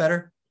to get a little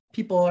better,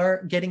 people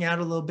are getting out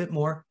a little bit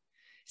more.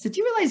 So do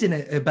you realize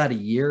in about a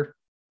year,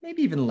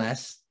 maybe even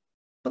less,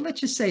 but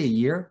let's just say a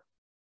year,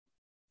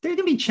 there are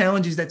going to be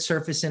challenges that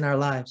surface in our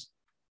lives.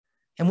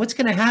 And what's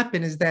going to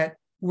happen is that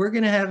we're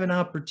going to have an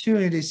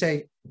opportunity to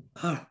say,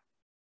 oh,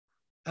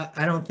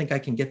 I don't think I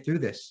can get through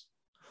this.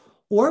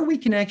 Or we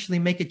can actually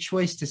make a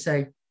choice to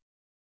say,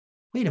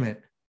 wait a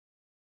minute,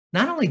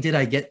 not only did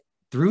I get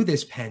through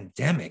this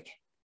pandemic,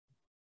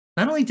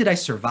 not only did I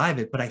survive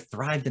it, but I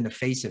thrived in the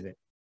face of it.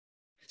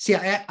 See,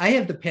 I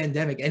have the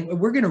pandemic, and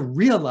we're going to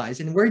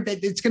realize, and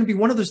it's going to be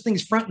one of those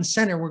things front and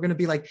center. We're going to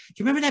be like, do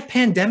you remember that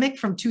pandemic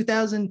from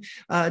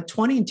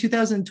 2020 and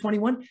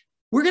 2021?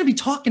 We're going to be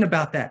talking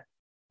about that.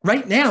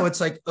 Right now, it's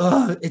like,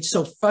 oh, it's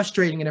so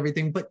frustrating and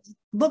everything. But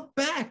look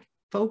back,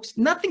 folks,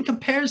 nothing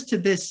compares to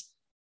this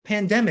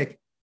pandemic.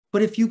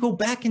 But if you go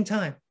back in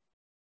time,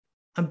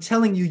 I'm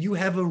telling you, you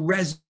have a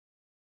resilience.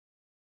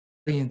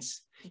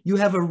 You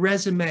have a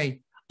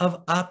resume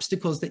of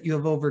obstacles that you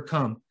have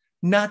overcome,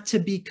 not to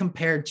be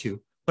compared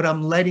to, but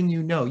I'm letting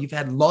you know you've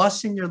had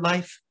loss in your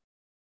life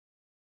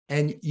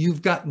and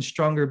you've gotten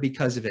stronger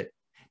because of it.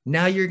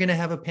 Now you're going to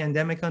have a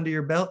pandemic under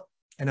your belt,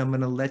 and I'm going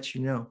to let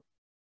you know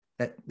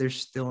that there's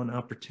still an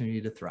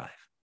opportunity to thrive.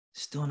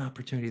 Still an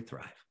opportunity to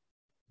thrive.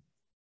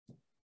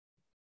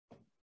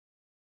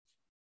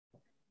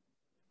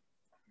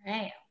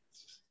 Right.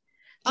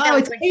 Oh,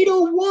 it's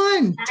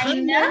 8:01. I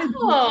know.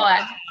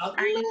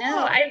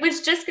 I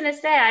was just going to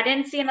say, I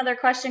didn't see another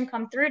question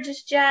come through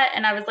just yet.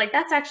 And I was like,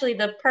 that's actually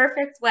the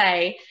perfect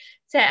way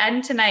to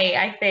end tonight,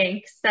 I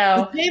think.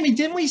 So, but Jamie,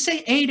 didn't we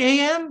say 8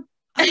 a.m.?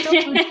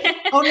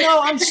 Oh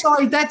no, I'm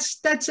sorry.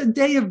 That's a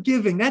day of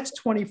giving. That's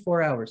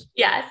 24 hours.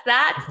 Yes,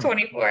 that's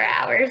 24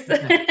 hours.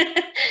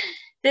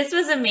 This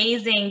was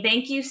amazing.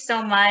 Thank you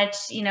so much.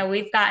 You know,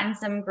 we've gotten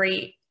some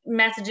great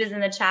messages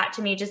in the chat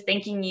to me, just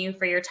thanking you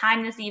for your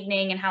time this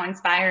evening and how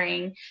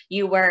inspiring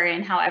you were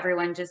and how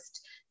everyone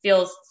just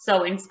feels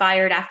so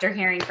inspired after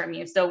hearing from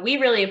you. So we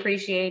really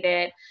appreciate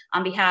it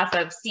on behalf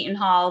of Seton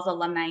Hall's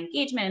Alumni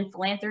Engagement and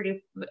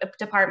Philanthropy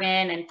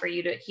Department, and for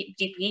you to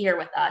be here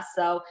with us.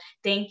 So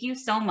thank you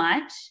so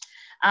much.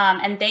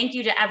 And thank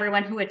you to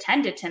everyone who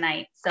attended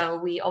tonight. So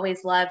we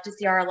always love to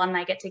see our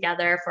alumni get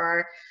together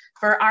for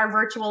our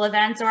virtual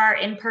events or our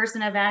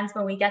in-person events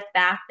when we get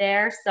back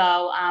there.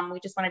 So we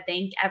just want to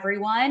thank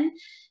everyone.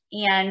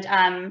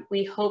 And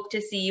we hope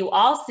to see you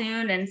all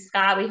soon. And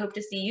Scott, we hope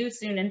to see you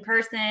soon in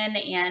person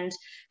and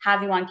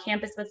have you on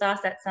campus with us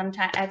at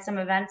some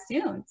event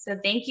soon. So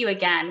thank you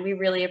again. We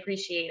really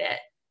appreciate it.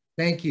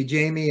 Thank you,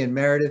 Jamie and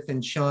Meredith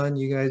and Sean.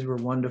 You guys were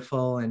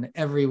wonderful, and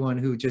everyone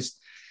who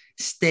just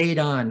stayed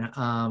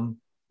on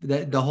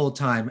the whole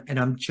time. And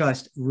I'm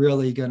just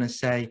really going to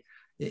say,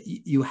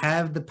 you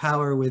have the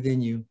power within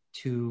you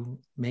to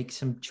make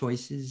some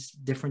choices,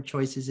 different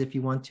choices. If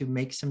you want to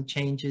make some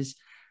changes,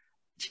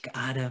 you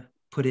gotta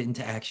put it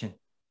into action.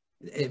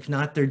 If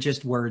not, they're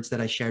just words that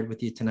I shared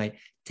with you tonight.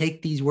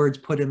 Take these words,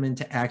 put them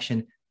into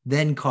action,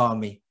 then call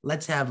me.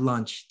 Let's have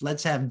lunch.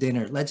 Let's have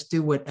dinner. Let's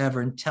do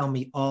whatever, and tell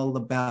me all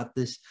about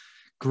this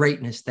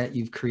greatness that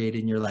you've created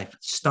in your life,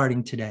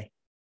 starting today.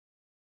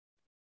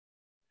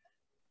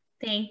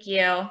 Thank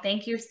you.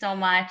 Thank you so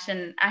much.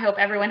 And I hope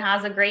everyone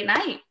has a great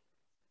night.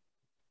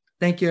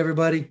 Thank you,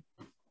 everybody.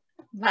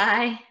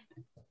 Bye.